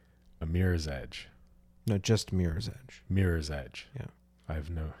 A Mirror's Edge. No, just Mirror's Edge. Mirror's Edge. Yeah. I have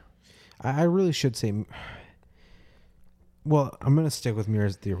no. I really should say. Well, I'm going to stick with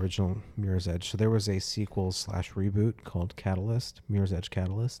the original Mirror's Edge. So there was a sequel / reboot called Catalyst, Mirror's Edge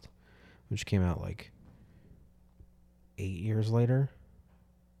Catalyst, which came out like 8 years later.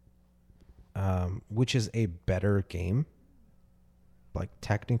 Which is a better game. Like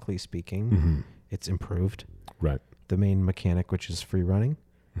technically speaking, it's improved. Right. The main mechanic, which is free running,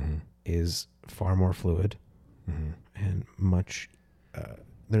 is far more fluid and much.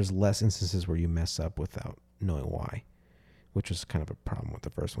 There's less instances where you mess up without knowing why, which was kind of a problem with the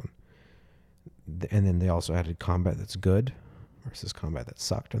first one. And then they also added combat that's good versus combat that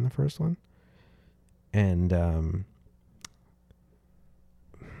sucked in the first one. And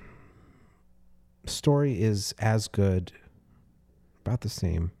story is as good, about the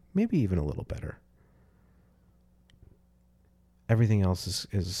same, maybe even a little better. Everything else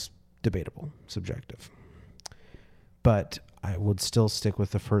is debatable, subjective. But I would still stick with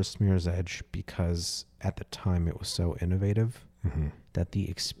the first Mirror's Edge because at the time it was so innovative that the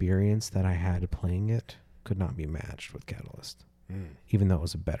experience that I had playing it could not be matched with Catalyst, even though it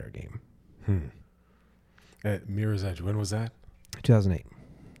was a better game. Mirror's Edge. When was that? 2008.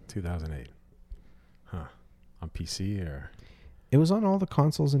 2008. Huh. On PC or? It was on all the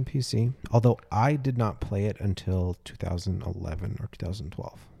consoles and PC, although I did not play it until 2011 or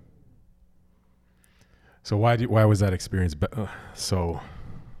 2012. So why was that experience so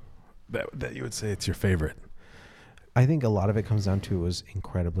that you would say it's your favorite? I think a lot of it comes down to it was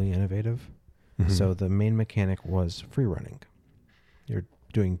incredibly innovative. Mm-hmm. So the main mechanic was free running. You're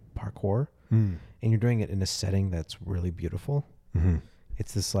doing parkour, and you're doing it in a setting that's really beautiful. Mm-hmm.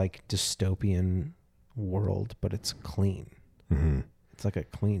 It's this like dystopian world, but it's clean. Mm-hmm. It's like a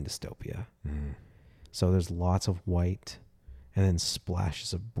clean dystopia. Mm-hmm. So there's lots of white and then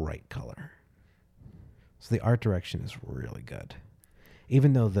splashes of bright color. So the art direction is really good.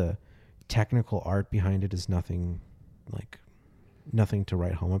 Even though the technical art behind it is nothing to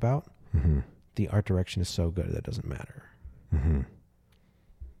write home about, mm-hmm. the art direction is so good that it doesn't matter. Mm-hmm.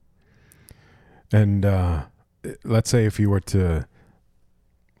 And let's say if you were to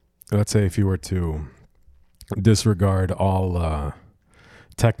disregard all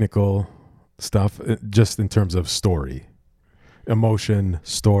technical stuff, just in terms of story, emotion,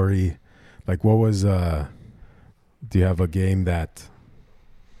 story, like what was do you have a game that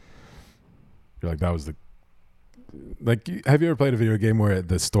you're like, that was have you ever played a video game where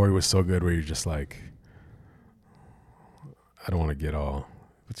the story was so good where you're just like, I don't want to get all,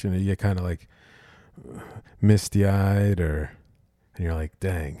 but you get kind of like misty eyed, and you're like,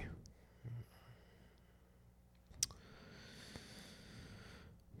 dang.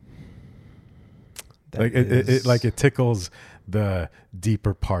 Like it tickles the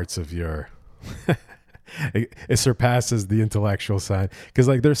deeper parts of your it surpasses the intellectual side, because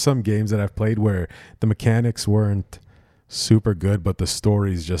like there's some games that I've played where the mechanics weren't super good, but the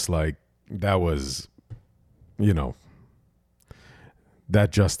story's just like, that was,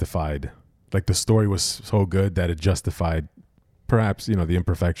 that justified, like the story was so good that it justified perhaps the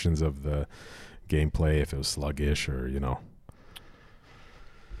imperfections of the gameplay, if it was sluggish or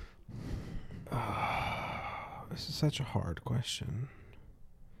This is such a hard question.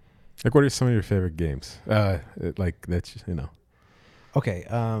 Like, what are some of your favorite games? Like that's Okay.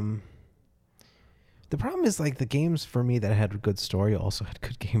 The problem is like the games for me that had good story also had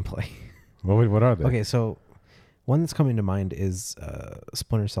good gameplay. What are they? Okay, so one that's coming to mind is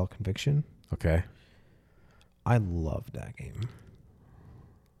Splinter Cell Conviction. Okay. I loved that game.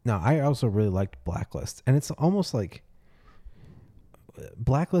 Now, I also really liked Blacklist, and it's almost like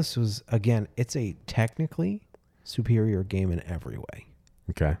Blacklist was, again, it's a technically superior game in every way.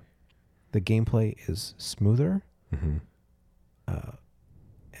 Okay. The gameplay is smoother, mm-hmm.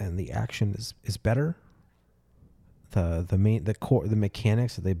 And the action is better. The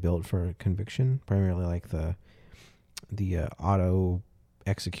mechanics that they built for Conviction, primarily like the auto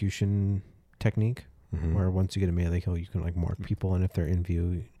execution technique, mm-hmm. where once you get a melee kill, you can like mark people, and if they're in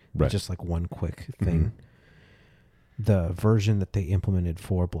view, right. just like one quick thing. Mm-hmm. The version that they implemented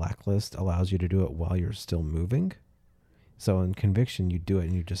for Blacklist allows you to do it while you're still moving. So in Conviction, you do it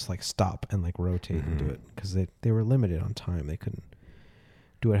and you just like stop and like rotate mm-hmm. and do it, because they were limited on time. They couldn't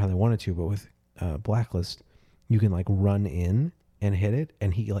do it how they wanted to. But with Blacklist, you can like run in and hit it,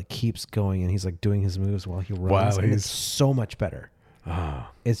 and he like keeps going, and he's like doing his moves while he runs. Wow, and it's so much better.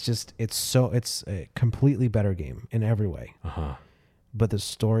 It's a completely better game in every way. But the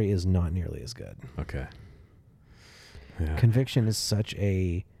story is not nearly as good. Okay. Yeah. Conviction is such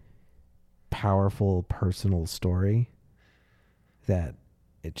a powerful personal story that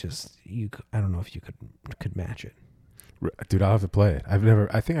it just I don't know if you could match it. Dude, I'll have to play it. I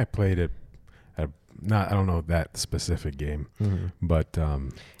think I played it I don't know that specific game, mm-hmm. but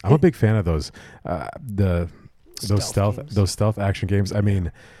I'm a big fan of those those stealth action games. I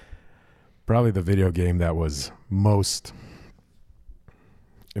mean, probably the video game that was most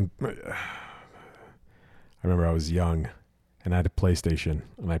I remember I was young and I had a PlayStation,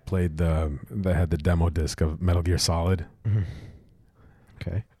 and I played they had the demo disc of Metal Gear Solid. Mm-hmm.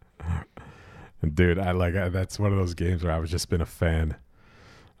 Okay. And dude, that's one of those games where I've just been a fan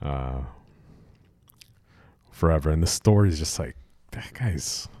forever. And the story is just like, that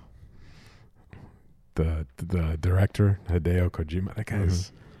guy's the director, Hideo Kojima, that guy's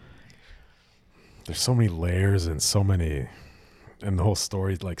mm-hmm. there's so many layers and and the whole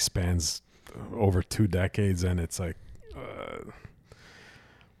story like spans over 2 decades, and it's like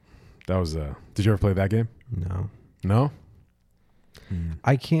that was did you ever play that game? No?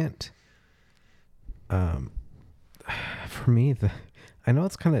 I can't. For me, I know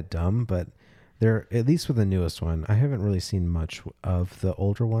it's kind of dumb, but at least with the newest one, I haven't really seen much of the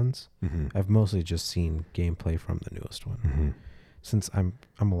older ones. Mm-hmm. I've mostly just seen gameplay from the newest one. Mm-hmm. since I'm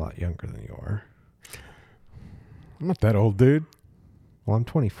a lot younger than you are. I'm not that old, dude. Well, I'm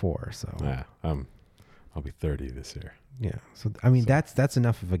 24, so Yeah, I'll be 30 this year. yeah. So I mean, So- that's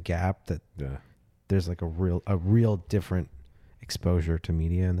enough of a gap that Yeah. there's like a real different exposure to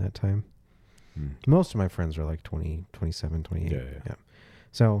media in that time. Mm. Most of my friends are like 20, 27, 28. Yeah.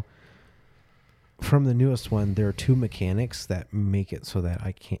 So from the newest one, there are two mechanics that make it so that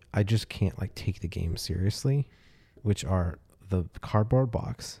I just can't like take the game seriously, which are the cardboard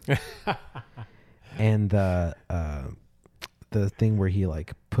box and the thing where he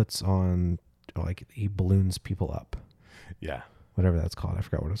like puts on, like he balloons people up, Yeah. whatever that's called. I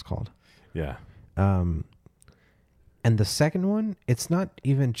forgot what it's called. Yeah. And the second one, it's not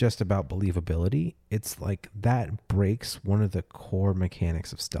even just about believability. It's like that breaks one of the core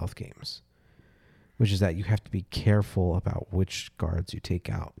mechanics of stealth games, which is that you have to be careful about which guards you take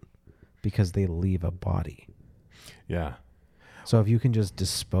out because they leave a body. Yeah. So if you can just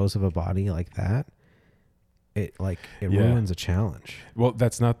dispose of a body like that, it Yeah. ruins a challenge. Well,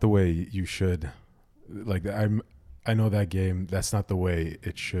 that's not the way you should. Like I know that game. That's not the way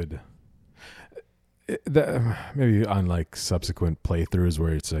it should. Maybe on like subsequent playthroughs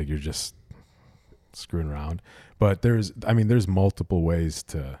where it's like you're just screwing around, but there's multiple ways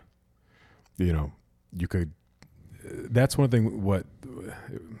to, you could. That's one thing. What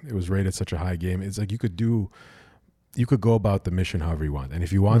it was rated such a high game. It's like you could go about the mission however you want, and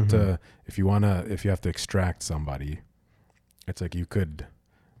if you want to, if you have to extract somebody, it's like you can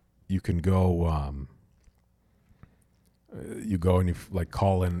go. You go and you like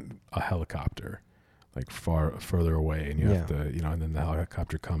call in a helicopter, like further away, and you have to, and then the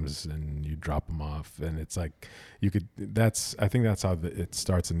helicopter comes and you drop them off, and it's like I think that's how it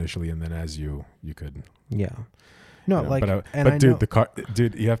starts initially, and then as you could. Yeah. No,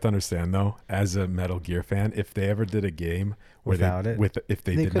 dude, you have to understand though, as a Metal Gear fan, if they ever did a game where if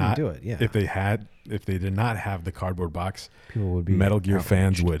they did not do it, yeah. if they did not have the cardboard box, people would be Metal Gear outraged.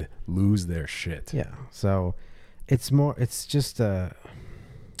 fans would lose their shit. Yeah. So it's just a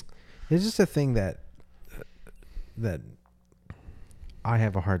thing that I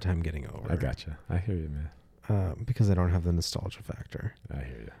have a hard time getting over. I gotcha. I hear you, man. Because I don't have the nostalgia factor. I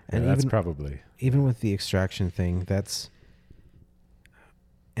hear you. And that's probably even with the extraction thing,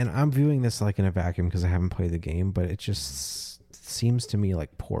 and I'm viewing this like in a vacuum because I haven't played the game, but it just seems to me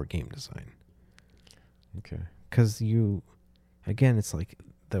like poor game design. okay. Because it's like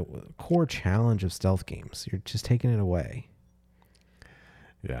the core challenge of stealth games. You're just taking it away.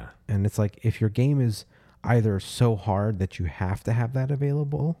 Yeah. And it's like if your game is either so hard that you have to have that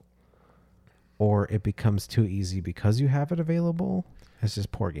available, or it becomes too easy because you have it available, it's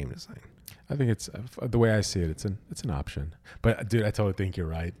just poor game design. I think it's the way I see it. It's an option. But dude, I totally think you're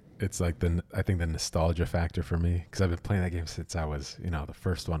right. It's like I think the nostalgia factor for me, because I've been playing that game since I was, the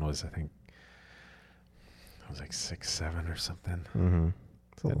first one was, I think I was like 6, 7 or something. Mm-hmm.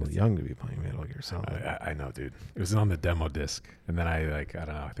 It's a little young to be playing Metal Gear Solid. I know, dude. It was on the demo disc, and then I don't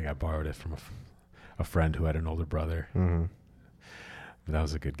know. I think I borrowed it from a friend who had an older brother. Mm-hmm. But that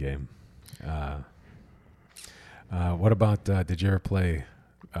was a good game. What about? Did you ever play?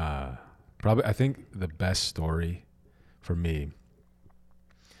 Probably, I think the best story for me.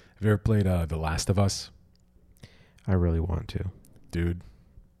 Have you ever played The Last of Us? I really want to. Dude,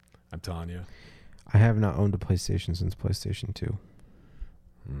 I'm telling you. I have not owned a PlayStation since PlayStation 2.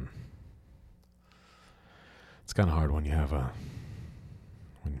 It's kind of hard when you have a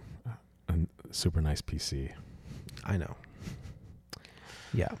super nice PC. I know.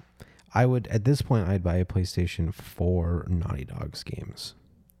 Yeah. I would, at this point, I'd buy a PlayStation for Naughty Dog's games.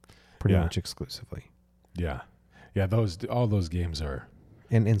 Pretty much exclusively. Yeah. Yeah, all those games are.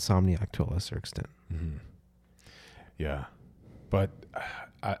 And Insomniac to a lesser extent. Mm-hmm. Yeah. But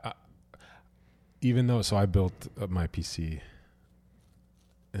I even though, so I built up my PC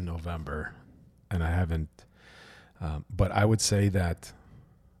in November, and I haven't, but I would say that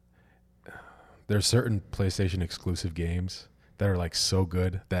there's certain PlayStation exclusive games that are like so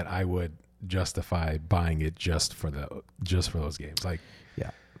good that I would justify buying it just for those games. Like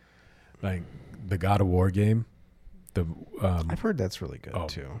the God of War game. I've heard that's really good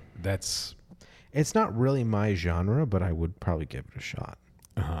too. It's not really my genre, but I would probably give it a shot.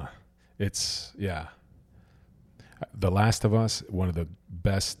 The Last of Us, one of the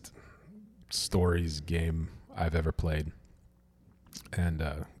best stories game I've ever played, and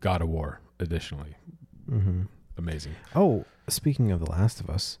God of War additionally. Mm-hmm. Amazing. Oh, speaking of The Last of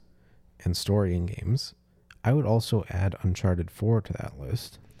Us and story in games, I would also add Uncharted 4 to that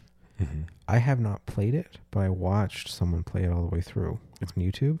list. Mm-hmm. I have not played it, but I watched someone play it all the way through. It's on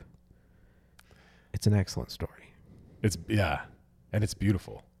YouTube. It's an excellent story. And it's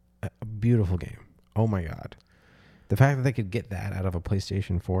beautiful. A beautiful game. Oh my God. The fact that they could get that out of a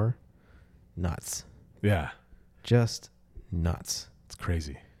PlayStation 4, nuts. Yeah. Just nuts. It's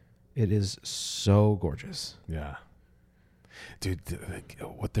crazy. It is so gorgeous. Yeah. Dude,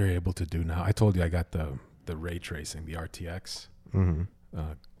 what they're able to do now. I told you I got the ray tracing, the RTX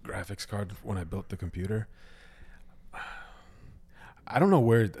graphics card when I built the computer. I don't know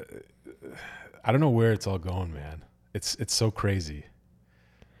where it's all going, man. It's so crazy.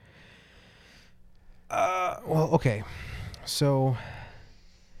 Well, okay. So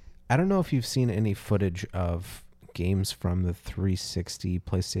I don't know if you've seen any footage of games from the 360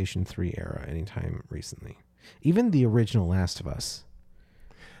 PlayStation 3 era anytime recently. Even the original Last of Us.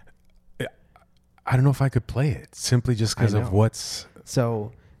 I don't know if I could play it simply just because of what's...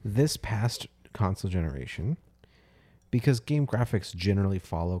 So this past console generation, because game graphics generally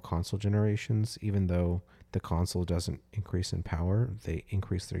follow console generations, even though the console doesn't increase in power, they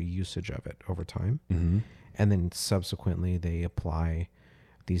increase their usage of it over time. Mm-hmm. And then subsequently they apply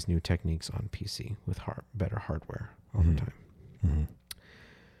these new techniques on PC with better hardware over time. Mm-hmm.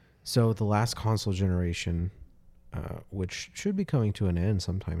 So the last console generation, which should be coming to an end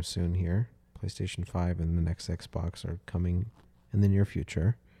sometime soon here, PlayStation 5 and the next Xbox are coming in the near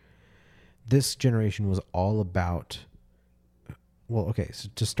future. This generation was all about... Well, okay, so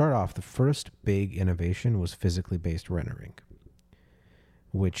to start off, the first big innovation was physically based rendering,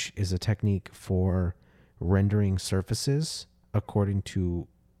 which is a technique for rendering surfaces according to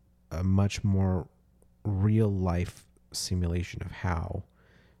a much more real-life simulation of how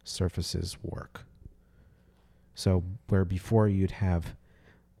surfaces work. So where before you'd have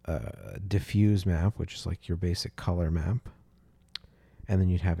a diffuse map, which is like your basic color map, and then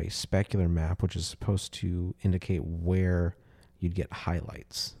you'd have a specular map, which is supposed to indicate where you'd get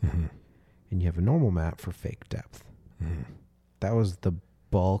highlights. Mm-hmm. And you have a normal map for fake depth. Mm-hmm. That was the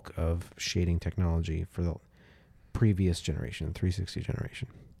bulk of shading technology for the previous generation, 360 generation.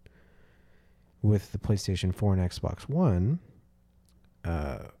 With the PlayStation 4 and Xbox One,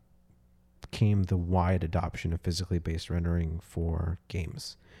 came the wide adoption of physically based rendering for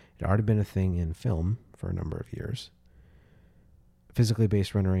games. It had already been a thing in film for a number of years. Physically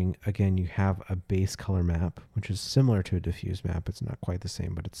based rendering, again, you have a base color map, which is similar to a diffuse map. It's not quite the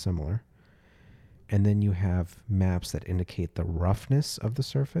same, but it's similar. And then you have maps that indicate the roughness of the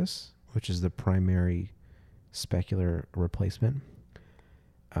surface, which is the primary specular replacement.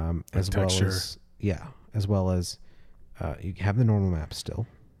 As texture. well as you have the normal map still,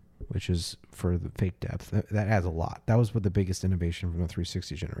 which is for the fake depth. That adds a lot. That was what the biggest innovation from the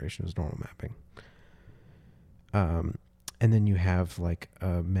 360 generation was, normal mapping. And then you have like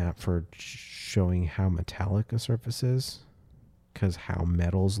a map for showing how metallic a surface is, because how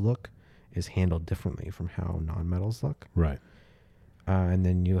metals look is handled differently from how non-metals look. Right. And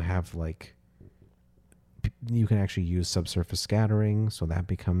then you have like, you can actually use subsurface scattering, so that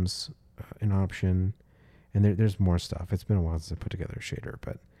becomes an option. And there's more stuff. It's been a while since I put together a shader,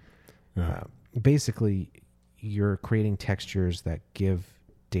 but basically you're creating textures that give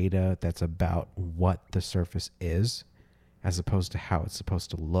data that's about what the surface is, as opposed to how it's supposed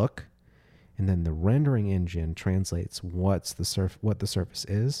to look. And then the rendering engine translates what the surface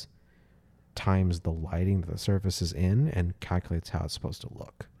is times the lighting that the surface is in and calculates how it's supposed to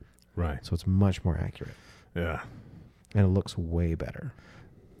look. Right. So it's much more accurate. Yeah. And it looks way better.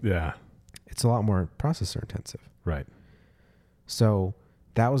 Yeah. It's a lot more processor intensive. Right. So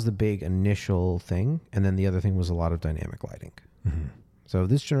that was the big initial thing. And then the other thing was a lot of dynamic lighting. Mm-hmm. So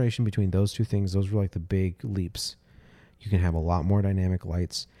this generation, between those two things, those were like the big leaps. You can have a lot more dynamic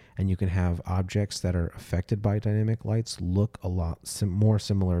lights, and you can have objects that are affected by dynamic lights look a lot more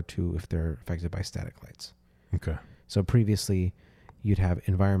similar to if they're affected by static lights. Okay. So previously, you'd have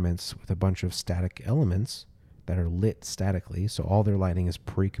environments with a bunch of static elements that are lit statically, so all their lighting is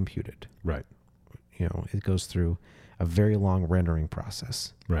pre-computed. Right. You know, it goes through a very long rendering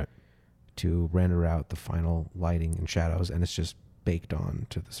process. Right. To render out the final lighting and shadows, and it's just baked on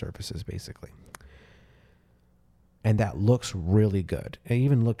to the surfaces, basically. And that looks really good. It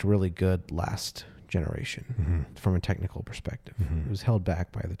even looked really good last generation from a technical perspective. Mm-hmm. It was held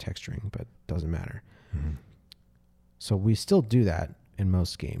back by the texturing, but doesn't matter. Mm-hmm. So we still do that in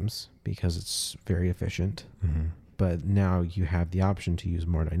most games because it's very efficient. Mm-hmm. But now you have the option to use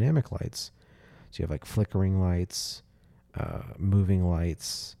more dynamic lights. So you have like flickering lights, moving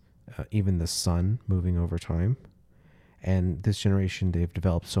lights, even the sun moving over time. And this generation, they've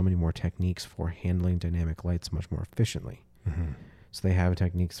developed so many more techniques for handling dynamic lights much more efficiently. Mm-hmm. So they have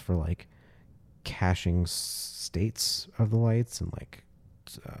techniques for like caching states of the lights and like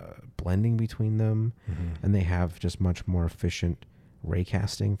blending between them. Mm-hmm. And they have just much more efficient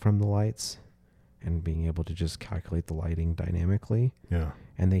raycasting from the lights and being able to just calculate the lighting dynamically. Yeah.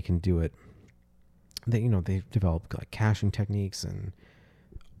 And they can do it. They've developed like caching techniques and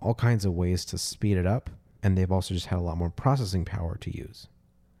all kinds of ways to speed it up. And they've also just had a lot more processing power to use.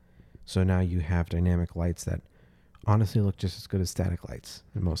 So now you have dynamic lights that honestly look just as good as static lights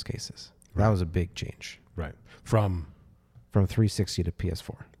in most cases. Right. That was a big change. Right. From 360 to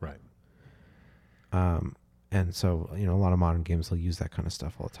PS4. Right. And so, a lot of modern games will use that kind of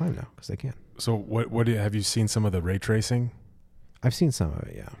stuff all the time now because they can. So have you seen some of the ray tracing? I've seen some of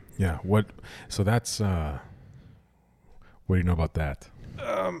it, yeah. Yeah. So that's, what do you know about that?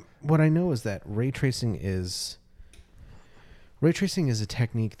 What I know is that ray tracing is a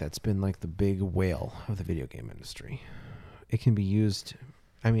technique that's been like the big whale of the video game industry. It can be used,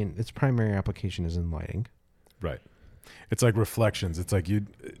 its primary application is in lighting. Right. It's like reflections. It's like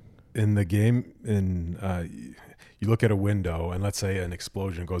in the game, you look at a window and let's say an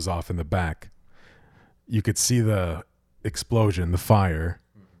explosion goes off in the back. You could see the explosion, the fire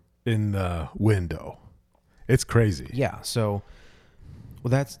in the window. It's crazy. Yeah. So,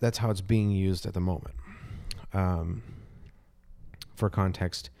 that's how it's being used at the moment. For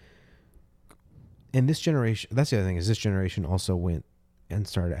context, in this generation, that's the other thing is this generation also went and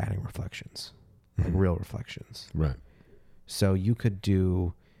started adding reflections, like real reflections. Right. So you could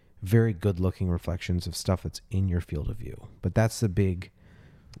do very good looking reflections of stuff that's in your field of view. But that's the big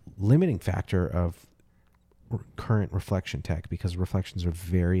limiting factor of current reflection tech, because reflections are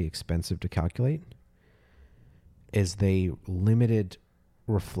very expensive to calculate, is they limited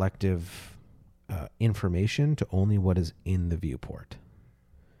reflective information to only what is in the viewport.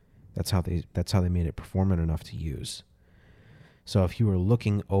 That's how they made it performant enough to use. So if you were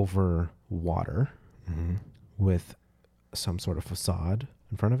looking over water with some sort of facade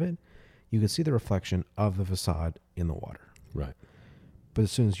in front of it, you could see the reflection of the facade in the water. Right. But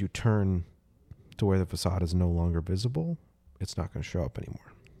as soon as you turn to where the facade is no longer visible, it's not going to show up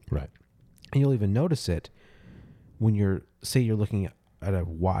anymore. Right. And you'll even notice it when you're looking at a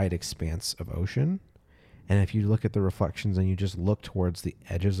wide expanse of ocean, and if you look at the reflections and you just look towards the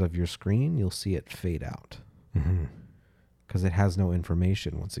edges of your screen, you'll see it fade out. Because it has no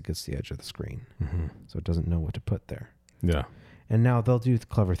information once it gets to the edge of the screen. So it doesn't know what to put there. Yeah. And now they'll do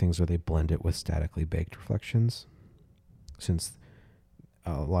clever things where they blend it with statically baked reflections, since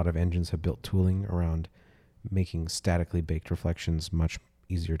a lot of engines have built tooling around making statically baked reflections much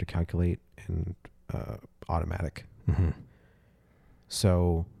easier to calculate and automatic.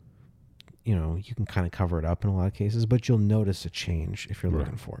 So, you can kind of cover it up in a lot of cases, but you'll notice a change if you're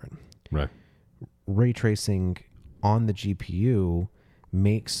looking for it. Right. Ray tracing on the GPU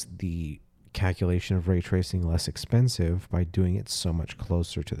makes the calculation of ray tracing less expensive by doing it so much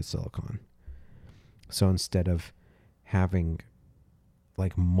closer to the silicon. So instead of having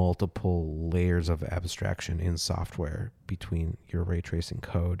like multiple layers of abstraction in software between your ray tracing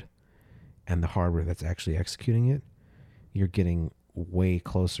code and the hardware that's actually executing it, you're getting way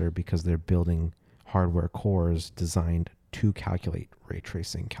closer because they're building hardware cores designed to calculate ray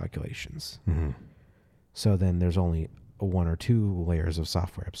tracing calculations. So then there's only one or two layers of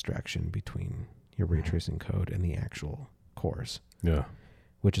software abstraction between your ray tracing code and the actual cores. Yeah.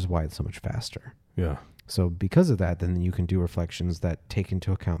 Which is why it's so much faster. Yeah. So because of that, then you can do reflections that take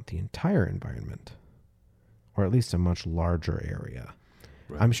into account the entire environment, or at least a much larger area.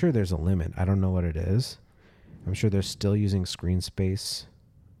 Right. I'm sure there's a limit. I don't know what it is. I'm sure they're still using screen space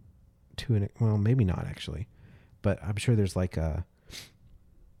well, maybe not actually, but I'm sure there's like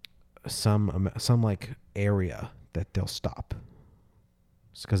some like area that they'll stop,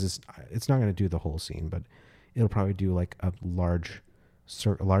 because it's not going to do the whole scene, but it'll probably do like a large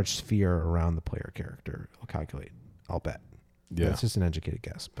sphere around the player character. It'll calculate, I'll bet. Yeah, it's just an educated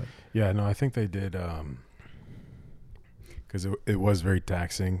guess, but yeah, no, I think they did, because it was very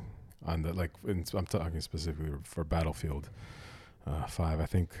taxing on the I'm talking specifically for Battlefield 5. I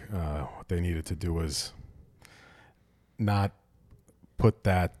think what they needed to do was not put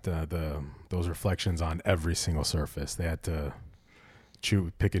those reflections on every single surface. They had to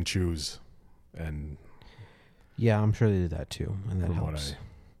pick and choose, and yeah, I'm sure they did that too, and that helps.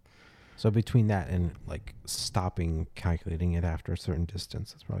 So between that and like stopping calculating it after a certain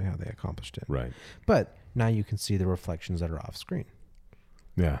distance, that's probably how they accomplished it. Right. But now you can see the reflections that are off screen.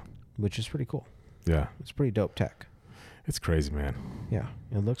 Yeah. Which is pretty cool. Yeah. It's pretty dope tech. It's crazy, man. Yeah.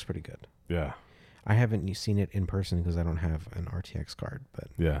 It looks pretty good. Yeah. I haven't seen it in person because I don't have an RTX card, but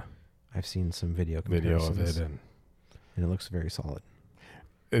yeah, I've seen some video of it, and it looks very solid.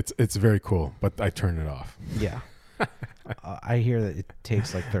 It's very cool, but I turn it off. Yeah. I hear that it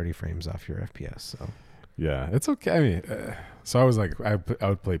takes like 30 frames off your FPS. So Yeah, it's okay. I mean, so I was like, I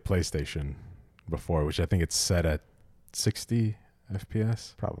would play PlayStation before, which I think it's set at 60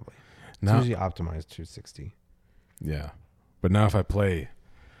 FPS. Probably. It's Now, usually optimized to 60. yeah, but now if I play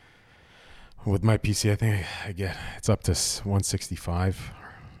with my PC, I think I get it's up to 165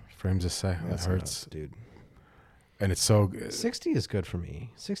 frames a second. That's hertz, nuts, dude. and it's so 60 is good for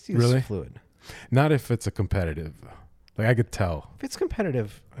me. 60 is Really? fluid. not if it's a competitive. Like I could tell If it's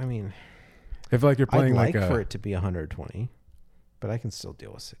competitive, I mean, if like you're I'd playing like like a for it to be 120, but I can still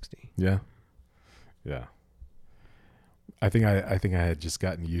deal with 60. yeah. I think I had just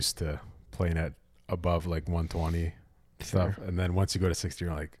gotten used to playing at above like 120 stuff, Sure. and then once you go to 60,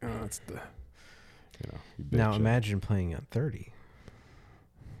 you're like, oh, it's the you bitch Now it. imagine playing at 30.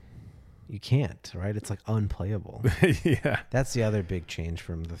 You can't, right? It's like unplayable. Yeah. That's the other big change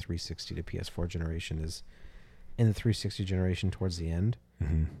from the 360 to PS4 generation is in the 360 generation towards the end,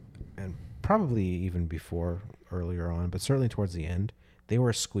 Mm-hmm. and probably even before earlier on, but certainly towards the end, they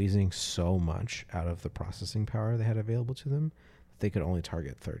were squeezing so much out of the processing power they had available to them that they could only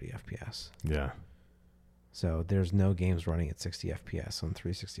target 30 FPS. Yeah. So there's no games running at 60 FPS on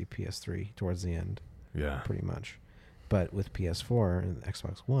 360 PS3 towards the end, Yeah. pretty much. But with PS4 and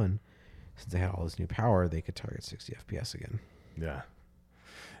Xbox One, since they had all this new power, they could target 60 FPS again. Yeah.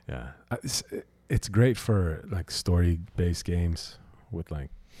 Yeah. It's great for like story-based games with like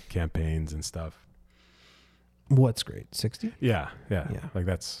campaigns and stuff. What's great? 60? Yeah. Yeah. Yeah. Like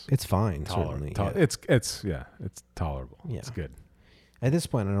that's It's fine, certainly. tolerable. Yeah. It's tolerable. Yeah. It's good. At this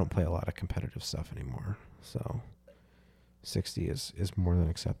point, I don't play a lot of competitive stuff anymore, so 60 is more than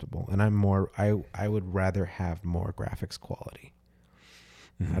acceptable. And I would rather have more graphics quality.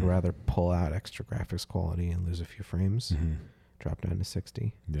 Mm-hmm. I'd rather pull out extra graphics quality and lose a few frames, Mm-hmm. drop down to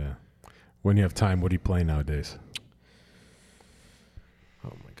 60. Yeah. When you have time, what do you play nowadays?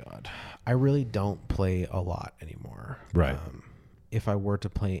 Oh my God. I really don't play a lot anymore. Right. If I were to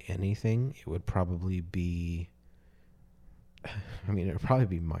play anything, it would probably be, I mean, it would probably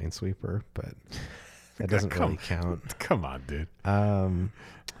be Minesweeper, but that doesn't really count. Come on, dude.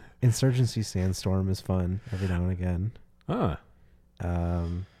 Insurgency Sandstorm is fun every now and again. Ah.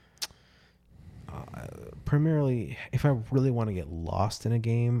 Primarily, if I really want to get lost in a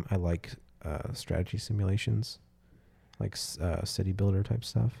game, I like strategy simulations, like city builder type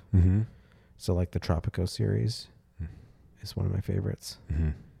stuff. Mm-hmm. So like the Tropico series is one of my favorites.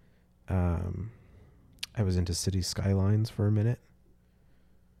 Mm-hmm. I was into City Skylines for a minute.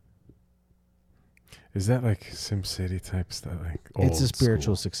 Is that like SimCity type stuff? Like old It's a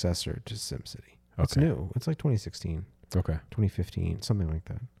spiritual school? successor to SimCity. Okay. It's new. It's like 2016, Okay. 2015, something like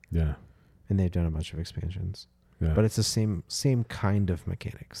that. Yeah. And they've done a bunch of expansions. Yeah. But it's the same kind of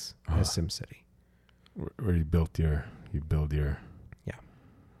mechanics as SimCity. Where you build your Yeah.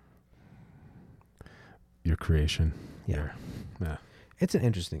 your creation. Yeah. Yeah. It's an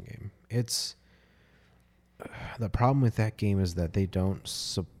interesting game. It's the problem with that game is that they don't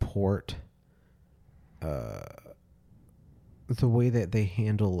support the way that they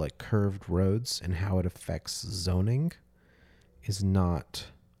handle like curved roads and how it affects zoning is not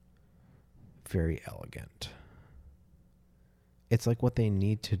very elegant. It's like what they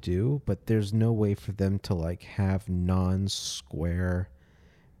need to do, but there's no way for them to like have non-square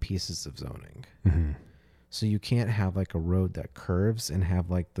pieces of zoning. Mm-hmm. So you can't have like a road that curves and have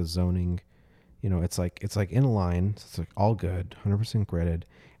like the zoning, you know, it's like in a line, so it's like all good, 100% gridded,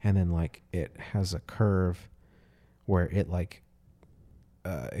 and then like it has a curve where it like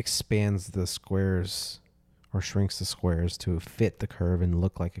expands the squares or shrinks the squares to fit the curve and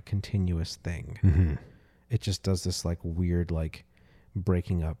look like a continuous thing. Mm-hmm. It just does this like weird like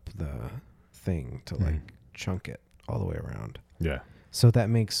breaking up the thing to like chunk it all the way around. Yeah. So that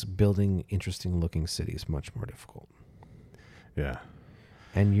makes building interesting looking cities much more difficult. Yeah.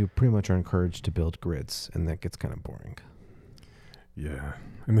 And you pretty much are encouraged to build grids, and that gets kind of boring. Yeah.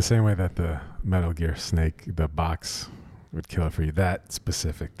 In the same way that the Metal Gear Snake, the box would kill it for you, that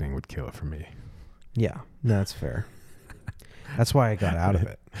specific thing would kill it for me. Yeah, no, that's fair. That's why I got out of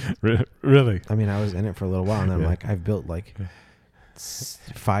it. Really? I mean, I was in it for a little while, and then I'm Yeah. like, I've built like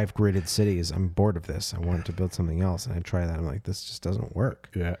 5 gridded cities. I'm bored of this. I wanted to build something else, and I try that. I'm like, this just doesn't work.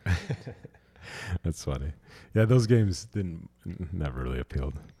 Yeah. That's funny. Yeah, those games never really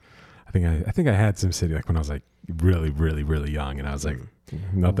appealed. I think I had SimCity like when I was like really, really, really young, and I was like,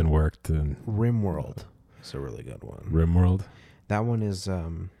 nothing worked. And RimWorld is a really good one. RimWorld. That one is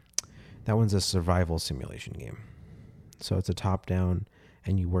that one's a survival simulation game. So it's a top down,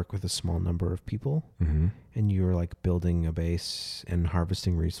 and you work with a small number of people, Mm-hmm. and you're like building a base and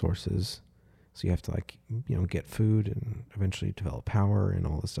harvesting resources So you have to like, get food and eventually develop power and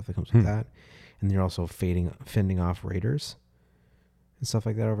all the stuff that comes with that. And you're also fending off raiders and stuff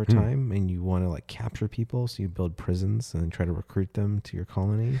like that over time. And you want to like capture people. So you build prisons and then try to recruit them to your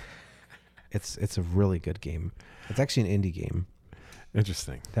colony. It's a really good game. It's actually an indie game.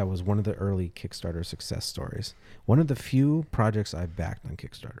 Interesting. That was one of the early Kickstarter success stories. One of the few projects I've backed on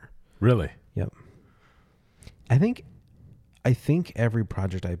Kickstarter. Really? Yep. I think every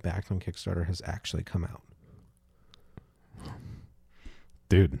project I backed on Kickstarter has actually come out.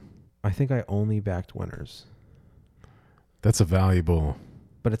 Dude. I think I only backed winners. That's a valuable...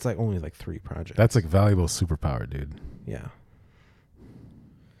 But it's like only like 3 projects. That's like valuable superpower, dude. Yeah.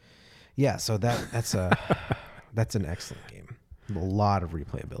 Yeah, so that's an excellent game. A lot of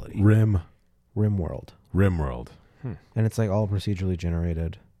replayability. RimWorld. RimWorld. And it's like all procedurally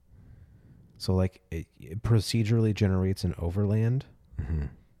generated. So like it procedurally generates an overland,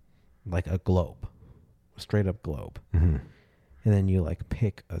 like a globe, a straight up globe. And then you like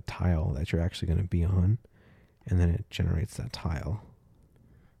pick a tile that you're actually going to be on, and then it generates that tile.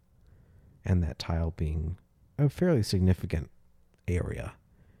 And that tile being a fairly significant area.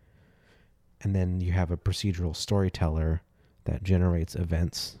 And then you have a procedural storyteller that generates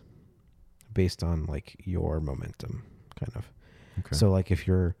events based on like your momentum, kind of. Okay. So like if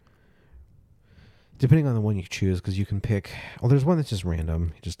you're, depending on the one you choose, because you can pick, there's one that's just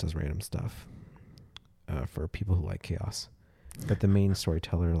random. It just does random stuff for people who like chaos. But the main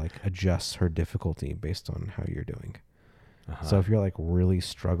storyteller like adjusts her difficulty based on how you're doing. So if you're like really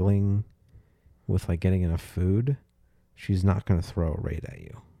struggling with like getting enough food, she's not going to throw a raid at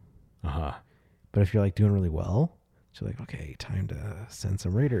you. But if you're like doing really well, she's like, okay, time to send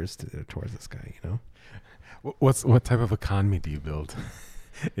some raiders towards this guy, What type of economy do you build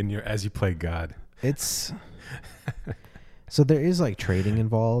as you play God? It's so there is like trading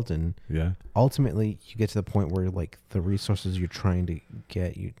involved, and ultimately you get to the point where like the resources you're trying to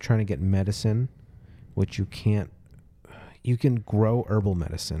get medicine, which you can grow herbal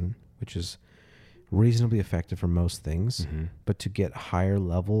medicine, which is reasonably effective for most things, but to get higher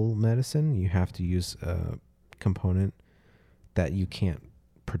level medicine, you have to use a component that you can't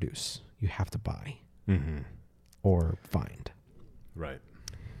produce. You have to buy or find. Right.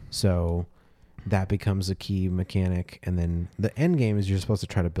 So that becomes a key mechanic, and then the end game is you're supposed to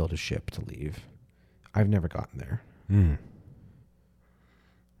try to build a ship to leave. I've never gotten there.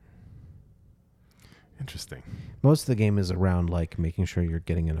 Interesting. Most of the game is around like making sure you're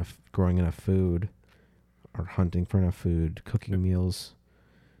growing enough food, or hunting for enough food, cooking meals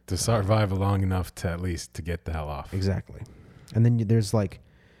to survive long enough to at least to get the hell off. Exactly. And then there's like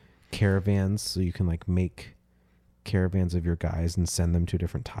caravans, so you can like make caravans of your guys and send them to a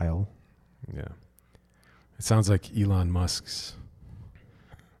different tile. Yeah. It sounds like Elon Musk's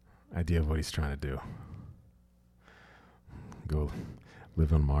idea of what he's trying to do. Go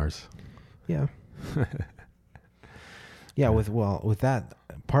live on Mars. Yeah. With that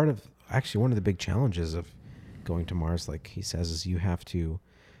part of actually one of the big challenges of going to Mars, like he says, is you have to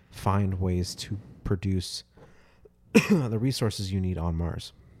find ways to produce the resources you need on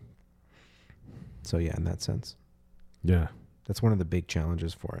Mars. So yeah, in that sense. Yeah. That's one of the big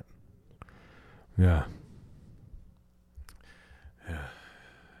challenges for it. Yeah.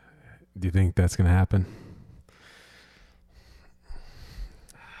 Do you think that's going to happen?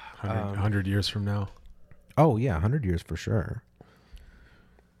 100 years from now? Oh, yeah, 100 years for sure.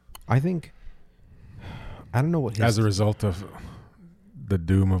 I don't know what as a result of the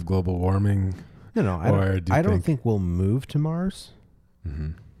doom of global warming. No, I don't think we'll move to Mars.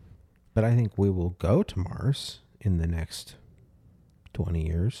 But I think we will go to Mars in the next 20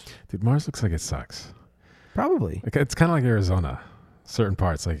 years. Dude, Mars looks like it sucks. Probably. Like, it's kind of like Arizona. Certain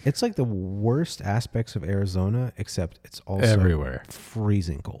parts, like it's like the worst aspects of Arizona, except it's also everywhere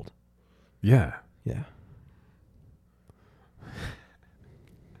freezing cold. Yeah.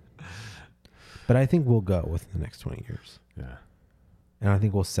 But I think we'll go within the next 20 years. Yeah. And I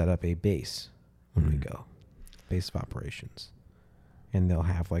think we'll set up a base when we go. Base of operations. And they'll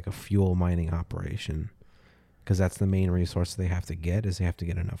have like a fuel mining operation, because that's the main resource they have to get, is they have to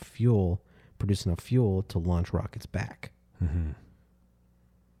get enough fuel, produce enough fuel to launch rockets back.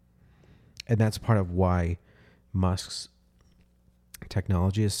 And that's part of why Musk's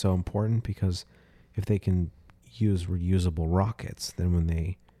technology is so important, because if they can use reusable rockets, then when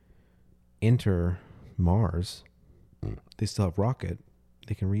they enter Mars, they still have rocket,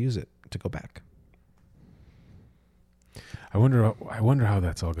 they can reuse it to go back. I wonder how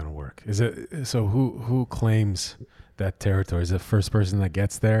that's all going to work. Is it so? Who claims that territory? Is the first person that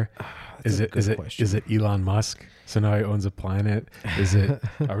gets there? Is it Elon Musk? So now he owns a planet. Is it?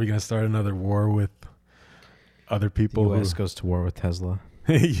 Are we going to start another war with other people? The U.S. goes to war with Tesla.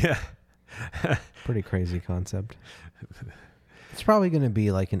 Yeah. Pretty crazy concept. It's probably going to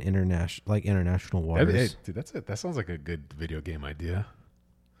be like an international waters. Dude, that's it. That sounds like a good video game idea,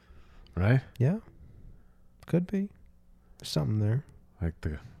 right? Yeah, could be. There's something there. Like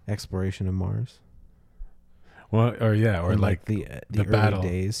the exploration of Mars. Well, or like the early battle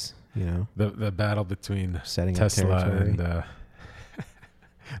days. You know, the battle between setting Tesla up territory. and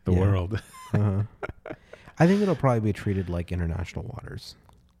the world. Uh-huh. I think it'll probably be treated like international waters.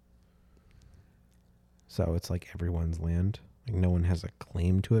 So it's like everyone's land. Like no one has a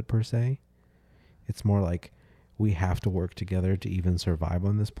claim to it per se. It's more like we have to work together to even survive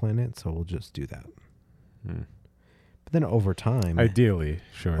on this planet, so we'll just do that. But then over time, ideally,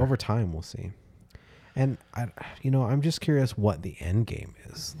 sure. Over time, we'll see. And I'm just curious what the end game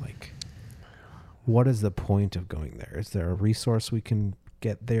is. Like, what is the point of going there? Is there a resource we can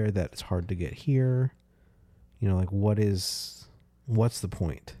get there that's hard to get here? You know, like what's the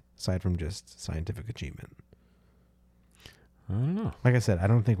point aside from just scientific achievement? I don't know. Like I said, I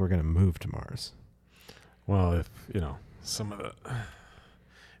don't think we're going to move to Mars. Well, if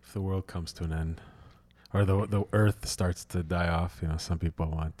the world comes to an end, or the Earth starts to die off, some people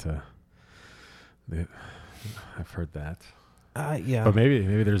want to. I've heard that. Yeah. But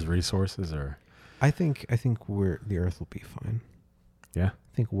maybe there's resources, or. I think the Earth will be fine. Yeah.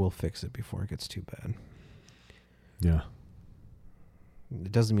 I think we'll fix it before it gets too bad. Yeah.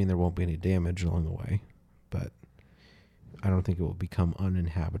 It doesn't mean there won't be any damage along the way, but I don't think it will become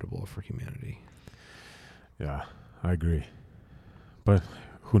uninhabitable for humanity. Yeah, I agree. But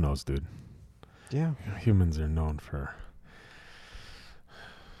who knows, dude? Yeah. Humans are known for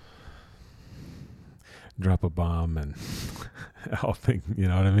drop a bomb and helping, you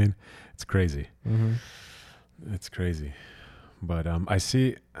know what I mean? It's crazy. Mm-hmm. It's crazy. But I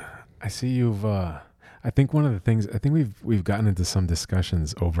see you've I think one of the things, I think we've gotten into some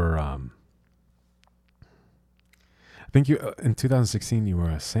discussions over I think you in 2016 you were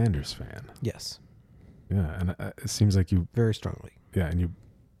a Sanders fan. Yes. Yeah, and it seems like you very strongly. Yeah, and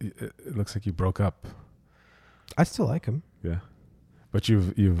it looks like you broke up. I still like him. Yeah, but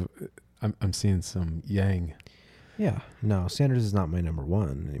I'm seeing some Yang. Yeah, no, Sanders is not my number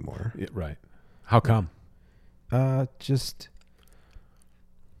one anymore. Yeah, right. How come? Just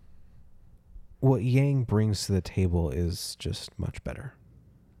what Yang brings to the table is just much better.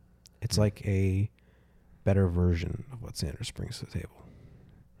 It's like a better version of what Sanders brings to the table.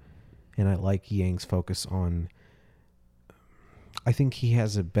 And I like Yang's focus on, I think he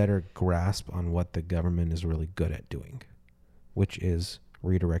has a better grasp on what the government is really good at doing, which is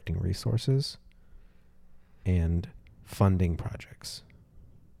redirecting resources and funding projects.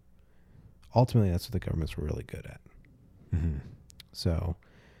 Ultimately, that's what the government's really good at. Mm-hmm. So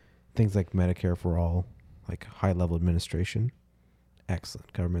things like Medicare for all, like high-level administration,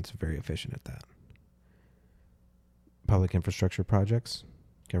 excellent. Government's very efficient at that. Public infrastructure projects,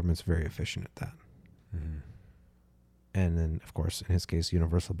 government's very efficient at that. Mm-hmm. And then, of course, in his case,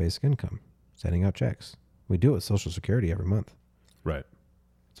 universal basic income, sending out checks. We do it with Social Security every month. Right.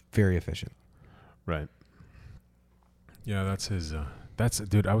 It's very efficient. Right. Yeah, that's his.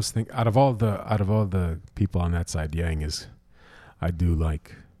 Dude. I was thinking out of all the people on that side, Yang is. I do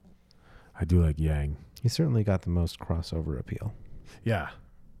like Yang. He certainly got the most crossover appeal. Yeah.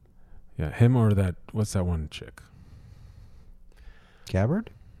 Yeah, him or that. What's that one chick? Gabbard?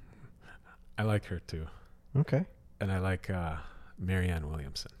 I like her too. Okay. And I like Marianne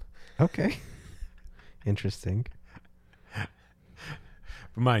Williamson. Okay. Interesting. But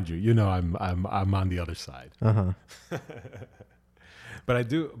mind you, I'm on the other side. Uh-huh. But I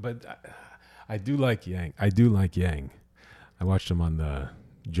do like Yang. I do like Yang. I watched him on the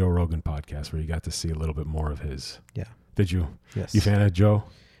Joe Rogan podcast where you got to see a little bit more of his. Yeah. Did you? Yes. You fan of Joe?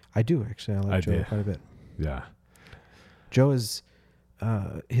 I do, actually. I like Joe quite a bit. Yeah. Joe is,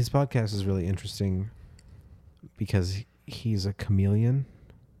 his podcast is really interesting because he's a chameleon.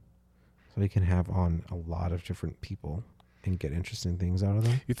 So he can have on a lot of different people and get interesting things out of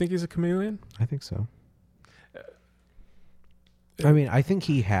them. You think he's a chameleon? I think so. I mean, I think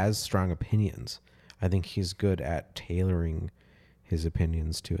he has strong opinions. I think he's good at tailoring his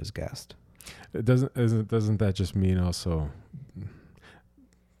opinions to his guest. Doesn't that just mean also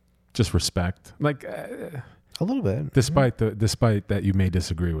just respect? Like a little bit. Despite that you may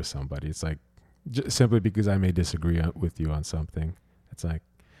disagree with somebody, it's like simply because I may disagree with you on something, it's like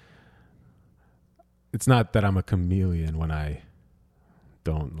it's not that I'm a chameleon when I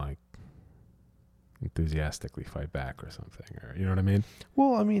don't like enthusiastically fight back or something, or you know what I mean?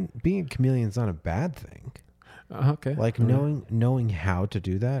 Well, I mean, being a chameleon is not a bad thing. Okay. Like knowing how to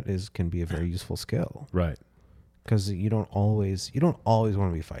do that can be a very useful skill. Right. Because you don't always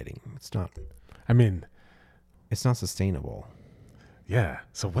want to be fighting. It's not sustainable. Yeah.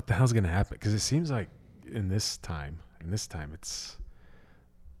 So what the hell's gonna happen? Because it seems like in this time, it's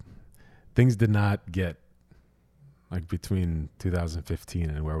things did not get like between 2015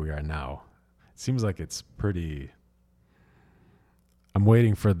 and where we are now. It seems like it's pretty. I'm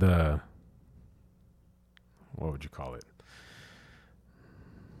waiting for what would you call it?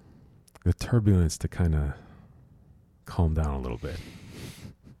 The turbulence to kind of calm down a little bit.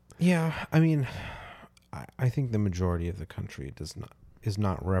 Yeah, I mean, I think the majority of the country is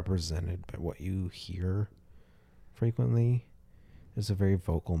not represented by what you hear frequently. It's a very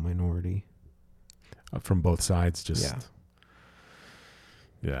vocal minority. From both sides,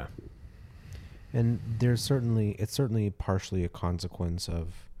 yeah. And it's certainly partially a consequence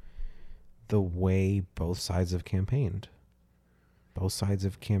of the way both sides have campaigned. Both sides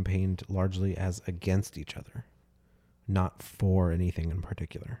have campaigned largely as against each other, not for anything in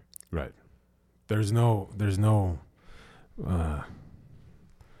particular. Right. There's no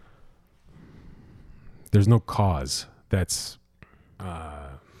cause that's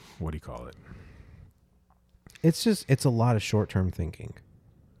what do you call it? It's a lot of short-term thinking.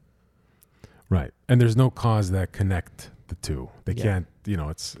 Right. And there's no cause that connect the two. They can't,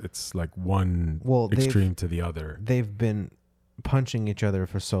 it's like one extreme to the other. They've been punching each other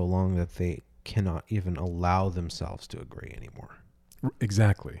for so long that they cannot even allow themselves to agree anymore.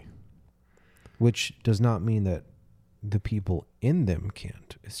 Exactly. Which does not mean that the people in them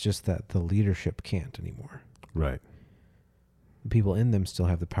can't. It's just that the leadership can't anymore. Right. The people in them still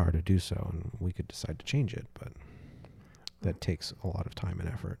have the power to do so, and we could decide to change it, but that takes a lot of time and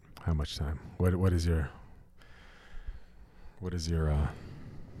effort. How much time? What is your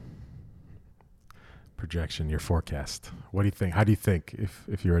projection, your forecast? What do you think? How do you think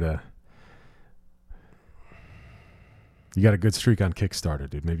if you were to? You got a good streak on Kickstarter,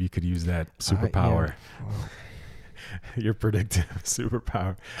 dude. Maybe you could use that superpower. Yeah. Well, your predictive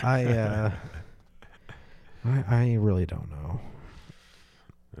superpower. I really don't know.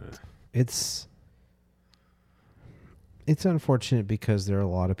 It's unfortunate because there are a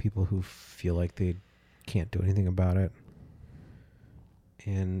lot of people who feel like they can't do anything about it.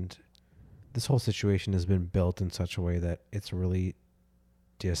 And this whole situation has been built in such a way that it's really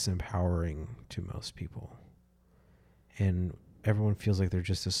disempowering to most people. And everyone feels like they're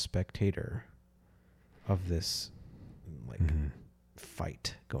just a spectator of this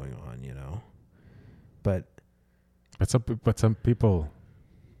fight going on, But some people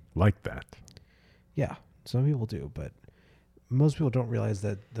like that. Yeah, some people do, but most people don't realize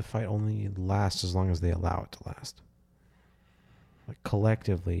that the fight only lasts as long as they allow it to last. Like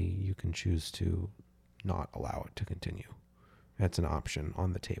collectively, you can choose to not allow it to continue. That's an option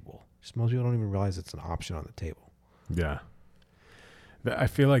on the table. Just most people don't even realize it's an option on the table. Yeah. I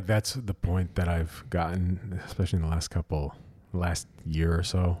feel like that's the point that I've gotten, especially in the last year or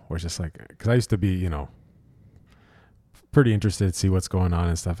so, where it's just like, because I used to be, pretty interested to see what's going on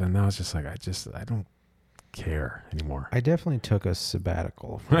and stuff. And now it's just like, I don't care anymore. I definitely took a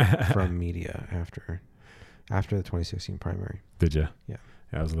sabbatical from media after the 2016 primary. Did you? Yeah.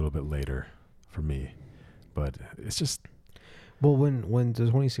 It was a little bit later for me, but it's just. Well, when the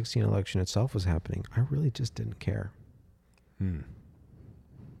 2016 election itself was happening, I really just didn't care.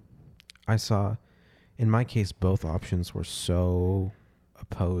 I saw, in my case, both options were so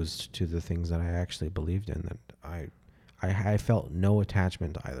opposed to the things that I actually believed in that I felt no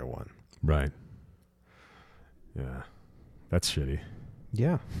attachment to either one. Right. Yeah. That's shitty.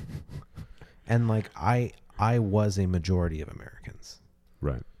 Yeah. And I was a majority of Americans.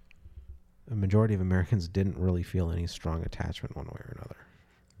 Right. A majority of Americans didn't really feel any strong attachment one way or another.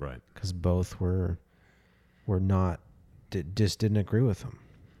 Right. Because both were not, just didn't agree with them.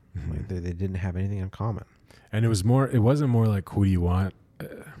 Mm-hmm. Like they didn't have anything in common. And it wasn't more like, who do you want?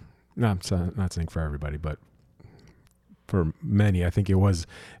 No, I'm not saying for everybody, but for many, I think it was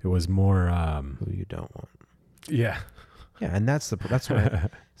more Who you don't want. Yeah. Yeah, and that's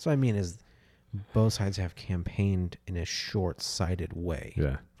what I mean is both sides have campaigned in a short-sighted way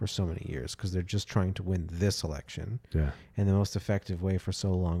for so many years because they're just trying to win this election. Yeah. And the most effective way for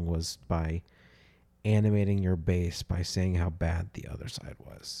so long was by animating your base by saying how bad the other side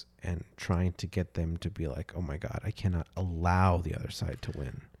was and trying to get them to be like, oh my God, I cannot allow the other side to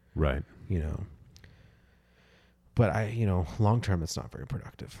win. Right. But long term, it's not very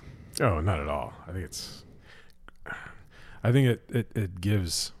productive. Oh, not at all. I think it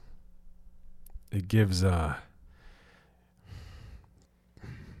gives it gives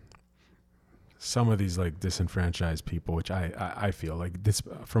some of these like disenfranchised people, which I feel like this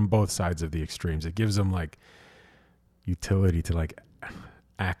from both sides of the extremes, it gives them like utility to like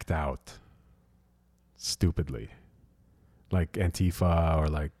act out stupidly, like Antifa or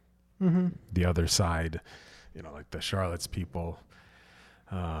like the other side, you know, like the Charlotte's people.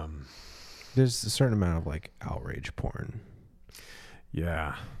 There's a certain amount of like outrage porn.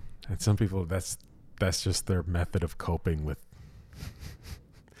 Yeah, and some people that's just their method of coping with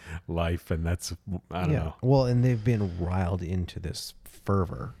life, and that's I don't know. Well, and they've been riled into this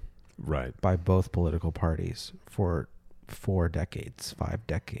fervor, Right, by both political parties for 5 decades.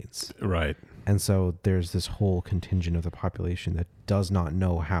 right, And so there's this whole contingent of the population that does not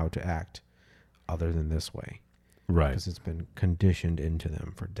know how to act other than this way. right, Because it's been conditioned into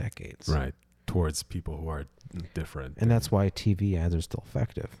them for decades. right. Towards people who are different, And that's why TV ads are still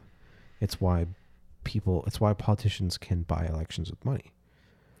effective. It's why politicians can buy elections with money.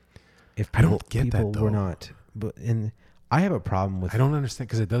 If I don't get that, people were though. not, I have a problem with. I don't understand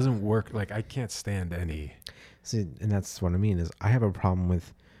because it doesn't work. Like I can't stand any. See, and that's what I mean is I have a problem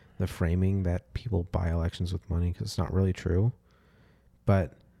with the framing that people buy elections with money because it's not really true.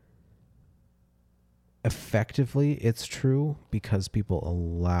 But effectively, it's true because people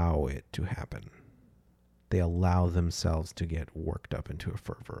allow it to happen. They allow themselves to get worked up into a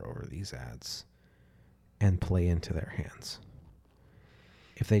fervor over these ads and play into their hands.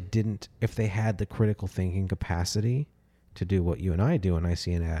 If they had the critical thinking capacity to do what you and I do, and I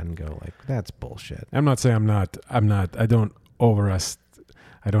see an ad and go like, that's bullshit. I'm not saying I don't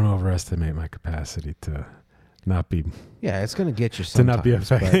overestimate my capacity to not be Yeah, it's going to get you to not be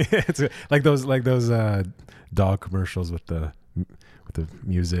sometimes, affected. It's like those dog commercials with the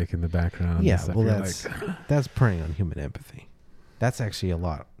music in the background. Yeah, and stuff. well, You're that's preying on human empathy. That's actually a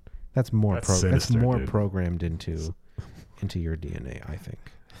lot. That's more That's sinister, dude. programmed into your DNA, I think.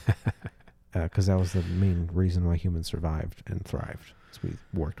 Because that was the main reason why humans survived and thrived. Is we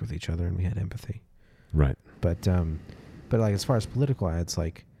worked with each other and we had empathy. right. But like as far as political ads,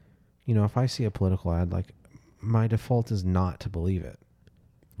 like, you know, if I see a political ad, like my default is not to believe it.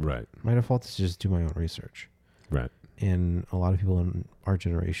 Right. My default is to just do my own research. Right. And a lot of people in our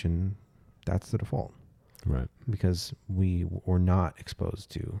generation, that's the default. Right. Because we were not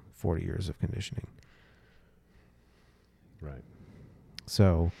exposed to 40 years of conditioning. Right.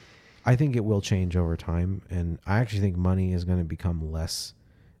 So I think it will change over time. And I actually think money is going to become less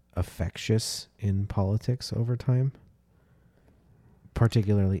infectious in politics over time,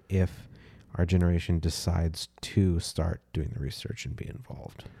 particularly if our generation decides to start doing the research and be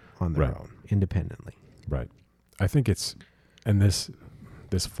involved on their Right. own, independently. Right. I think it's, and this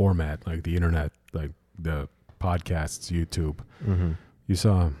format, like the internet, like the podcasts, YouTube, Mm-hmm. you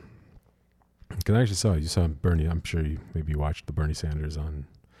saw Bernie. I'm sure maybe you watched the Bernie Sanders on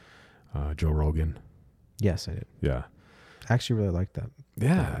Joe Rogan. Yes, I did. Yeah. I actually really liked that.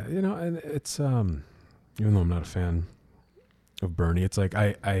 Yeah. You know, and it's, even though I'm not a fan of Bernie, it's like,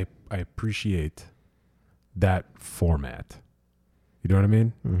 I appreciate that format. You know what I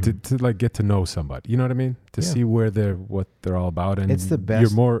mean? Mhm. To like get to know somebody. You know what I mean? To Yeah. see what they're all about. And It's the best.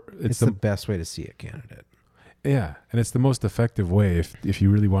 You're more, It's the best way to see a candidate. yeah, and it's the most effective way if you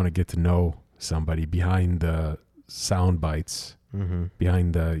really want to get to know somebody behind the sound bites, Mm-hmm.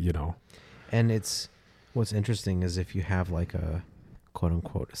 behind the, you know. And it's what's interesting is if you have like a quote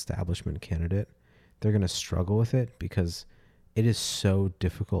unquote establishment candidate, they're going to struggle with it because it is so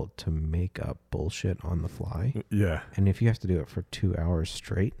difficult to make up bullshit on the fly. Yeah. And if you have to do it for 2 hours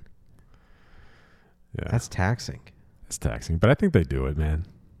straight, Yeah. that's taxing. It's taxing, but I think they do it, man.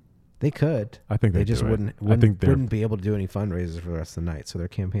 They could. I think They just do it. wouldn't I think they're, wouldn't be able to do any fundraisers for the rest of the night, so their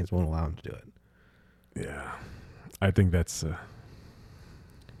campaigns won't allow them to do it. yeah. I think that's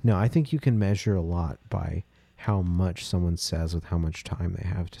No, I think you can measure a lot by how much someone says with how much time they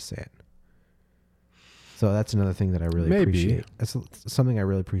have to say it. So that's another thing that I really Maybe. appreciate. That's something I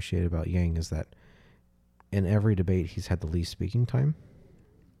really appreciate about Yang is that in every debate he's had the least speaking time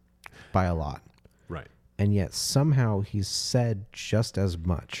by a lot. right. And yet somehow he's said just as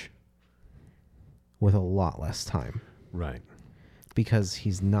much with a lot less time Right. because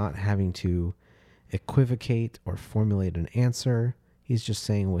he's not having to equivocate or formulate an answer. He's just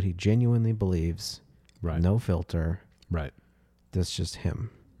saying what he genuinely believes. Right. No filter. Right. That's just him.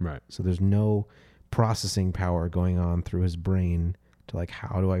 Right. So there's no processing power going on through his brain to like,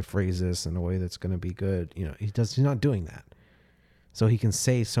 how do I phrase this in a way that's going to be good? You know, he's not doing that. So he can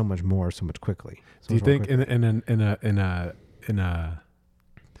say so much more, so much quickly. Do you think in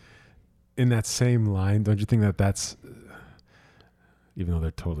that same line, don't you think that's, even though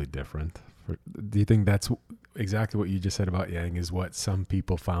they're totally different Do you think that's exactly what you just said about Yang is what some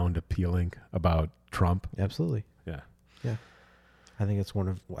people found appealing about Trump? Absolutely. Yeah. Yeah. I think it's one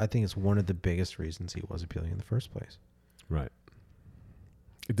of the biggest reasons he was appealing in the first place. Right.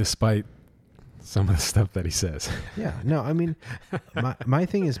 Despite some of the stuff that he says. Yeah. No, I mean, my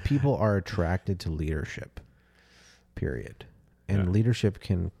thing is people are attracted to leadership, period. And leadership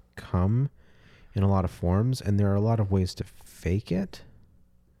can come in a lot of forms, and there are a lot of ways to fake it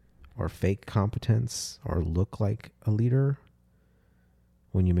or fake competence or look like a leader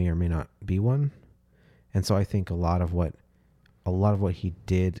when you may or may not be one. And so I think a lot of what he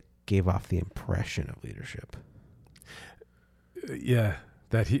did gave off the impression of leadership. Yeah,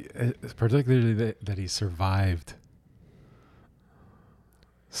 that he particularly that he survived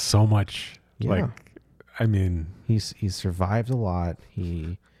so much. Yeah. Like, I mean, he's survived a lot.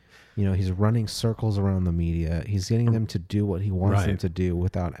 He's running circles around the media. He's getting them to do what he wants them to do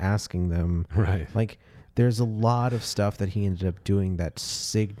without asking them. Right. Like, there's a lot of stuff that he ended up doing that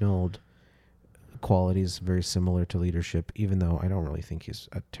signaled qualities very similar to leadership, even though I don't really think he's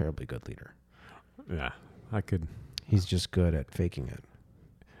a terribly good leader. Yeah, He's just good at faking it.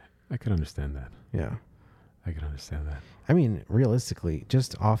 I could understand that. Yeah. I could understand that. I mean, realistically,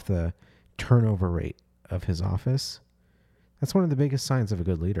 just off the turnover rate of his office, that's one of the biggest signs of a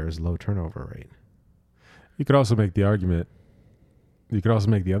good leader is low turnover rate. You could also make the argument. You could also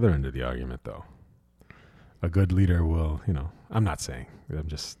make the other end of the argument, though. A good leader will, I'm not saying, I'm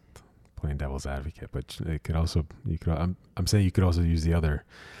just playing devil's advocate, but it could also, I'm saying you could also use the other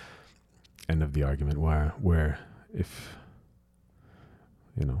end of the argument where if,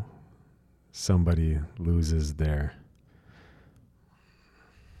 somebody loses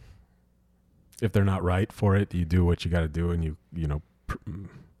if they're not right for it, you do what you got to do, and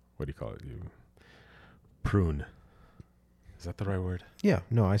what do you call it? You prune. Is that the right word? Yeah.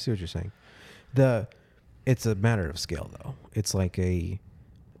 No, I see what you're saying. It's a matter of scale, though. It's like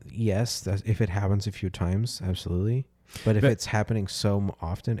yes, if it happens a few times, absolutely. But if it's happening so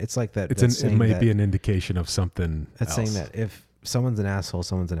often, it's like that. It might be an indication of something. That's saying that if someone's an asshole,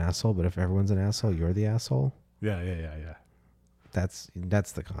 someone's an asshole. But if everyone's an asshole, you're the asshole. Yeah. That's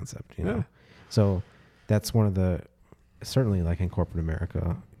the concept, Yeah. So that's one of the, certainly like in corporate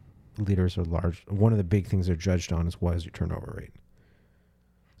America, leaders are large. One of the big things they're judged on is what is your turnover rate.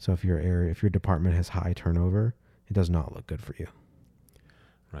 So if your department has high turnover, it does not look good for you.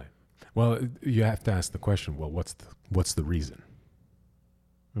 Right. Well, you have to ask the question, well, what's the reason?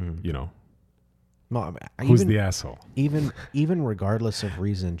 Mm-hmm. Well, who's the asshole? Even regardless of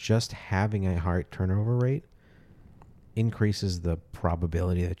reason, just having a high turnover rate increases the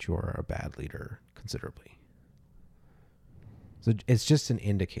probability that you're a bad leader considerably. So it's just an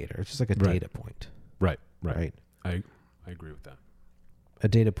indicator. It's just like a data point. Right. I agree with that. A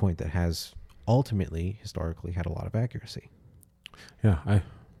data point that has ultimately, historically, had a lot of accuracy. Yeah, I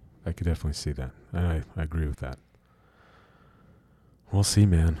could definitely see that. And I agree with that. We'll see,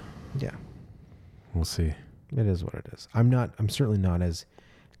 man. Yeah. We'll see. It is what it is. I'm certainly not as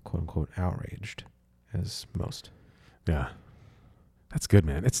quote unquote outraged as most. Yeah. That's good,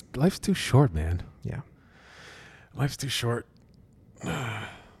 man. Life's too short, man. Yeah. Life's too short.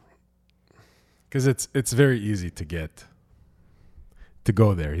 Because it's very easy to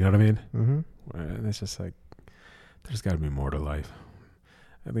go there, you know what I mean? Mm-hmm. And it's just like, there's got to be more to life.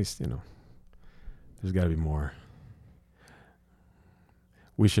 At least, there's got to be more.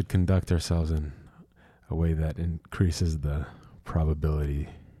 We should conduct ourselves in a way that increases the probability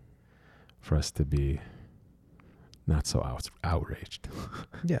for us to be not so outraged.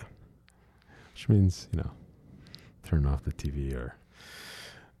 Yeah. Which means, turn off the TV or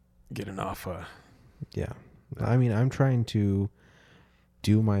getting off. Yeah. I mean, I'm trying to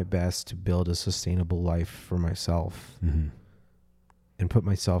do my best to build a sustainable life for myself and put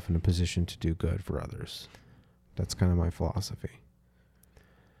myself in a position to do good for others. That's kind of my philosophy.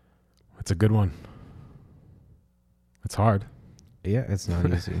 It's a good one. It's hard. Yeah, it's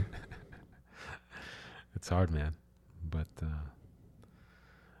not easy. It's hard, man. But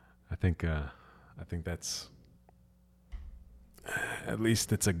I think that's at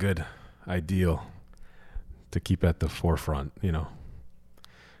least it's a good ideal to keep at the forefront,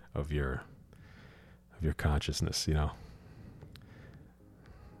 of your consciousness,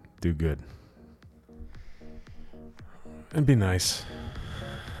 Do good. And be nice.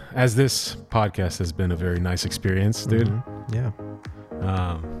 As this podcast has been a very nice experience, dude. Mm-hmm. Yeah.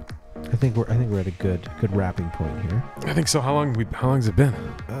 I think we're at a good wrapping point here. I think so. How long's it been?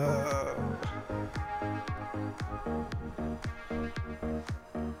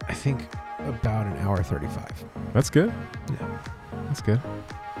 I think about an hour 35. That's good. Yeah. That's good.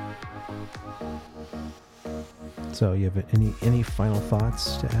 So you have any final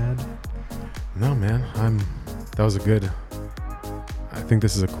thoughts to add? No, man. That was a good. I think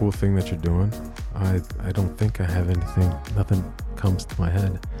this is a cool thing that you're doing. I don't think I have anything. Nothing comes to my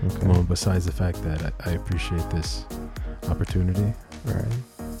head. Okay. Well, besides the fact that I appreciate this opportunity. All right.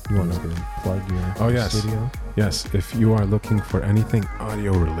 You want to plug your studio? Yes. If you are looking for anything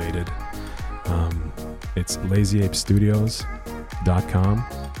audio related, it's lazyapestudios.com.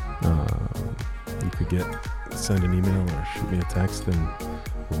 You could send an email or shoot me a text, and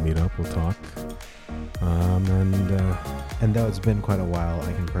we'll meet up. We'll talk. And though it's been quite a while,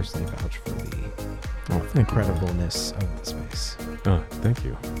 I can personally vouch for the incredibleness of the space. Thank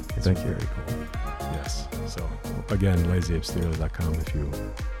you. It's Thank very you. cool. Yes. So again, lazyapestudios.com. If you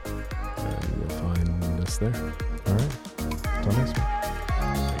you'll find us there. All right. Till next week.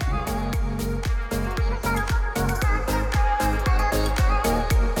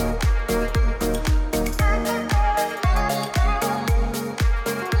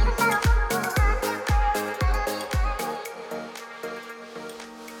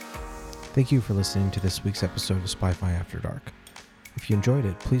 Thank you for listening to this week's episode of Spy-Fi After Dark. If you enjoyed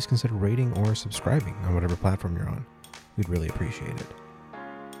it, please consider rating or subscribing on whatever platform you're on. We'd really appreciate it.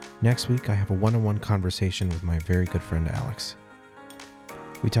 Next week, I have a one-on-one conversation with my very good friend Alex.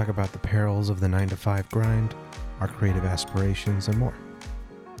 We talk about the perils of the 9-to-5 grind, our creative aspirations, and more.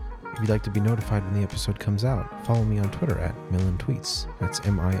 If you'd like to be notified when the episode comes out, follow me on Twitter at MillanTweets. That's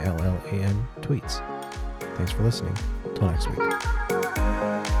MILLAN Tweets. Thanks for listening. Till next week.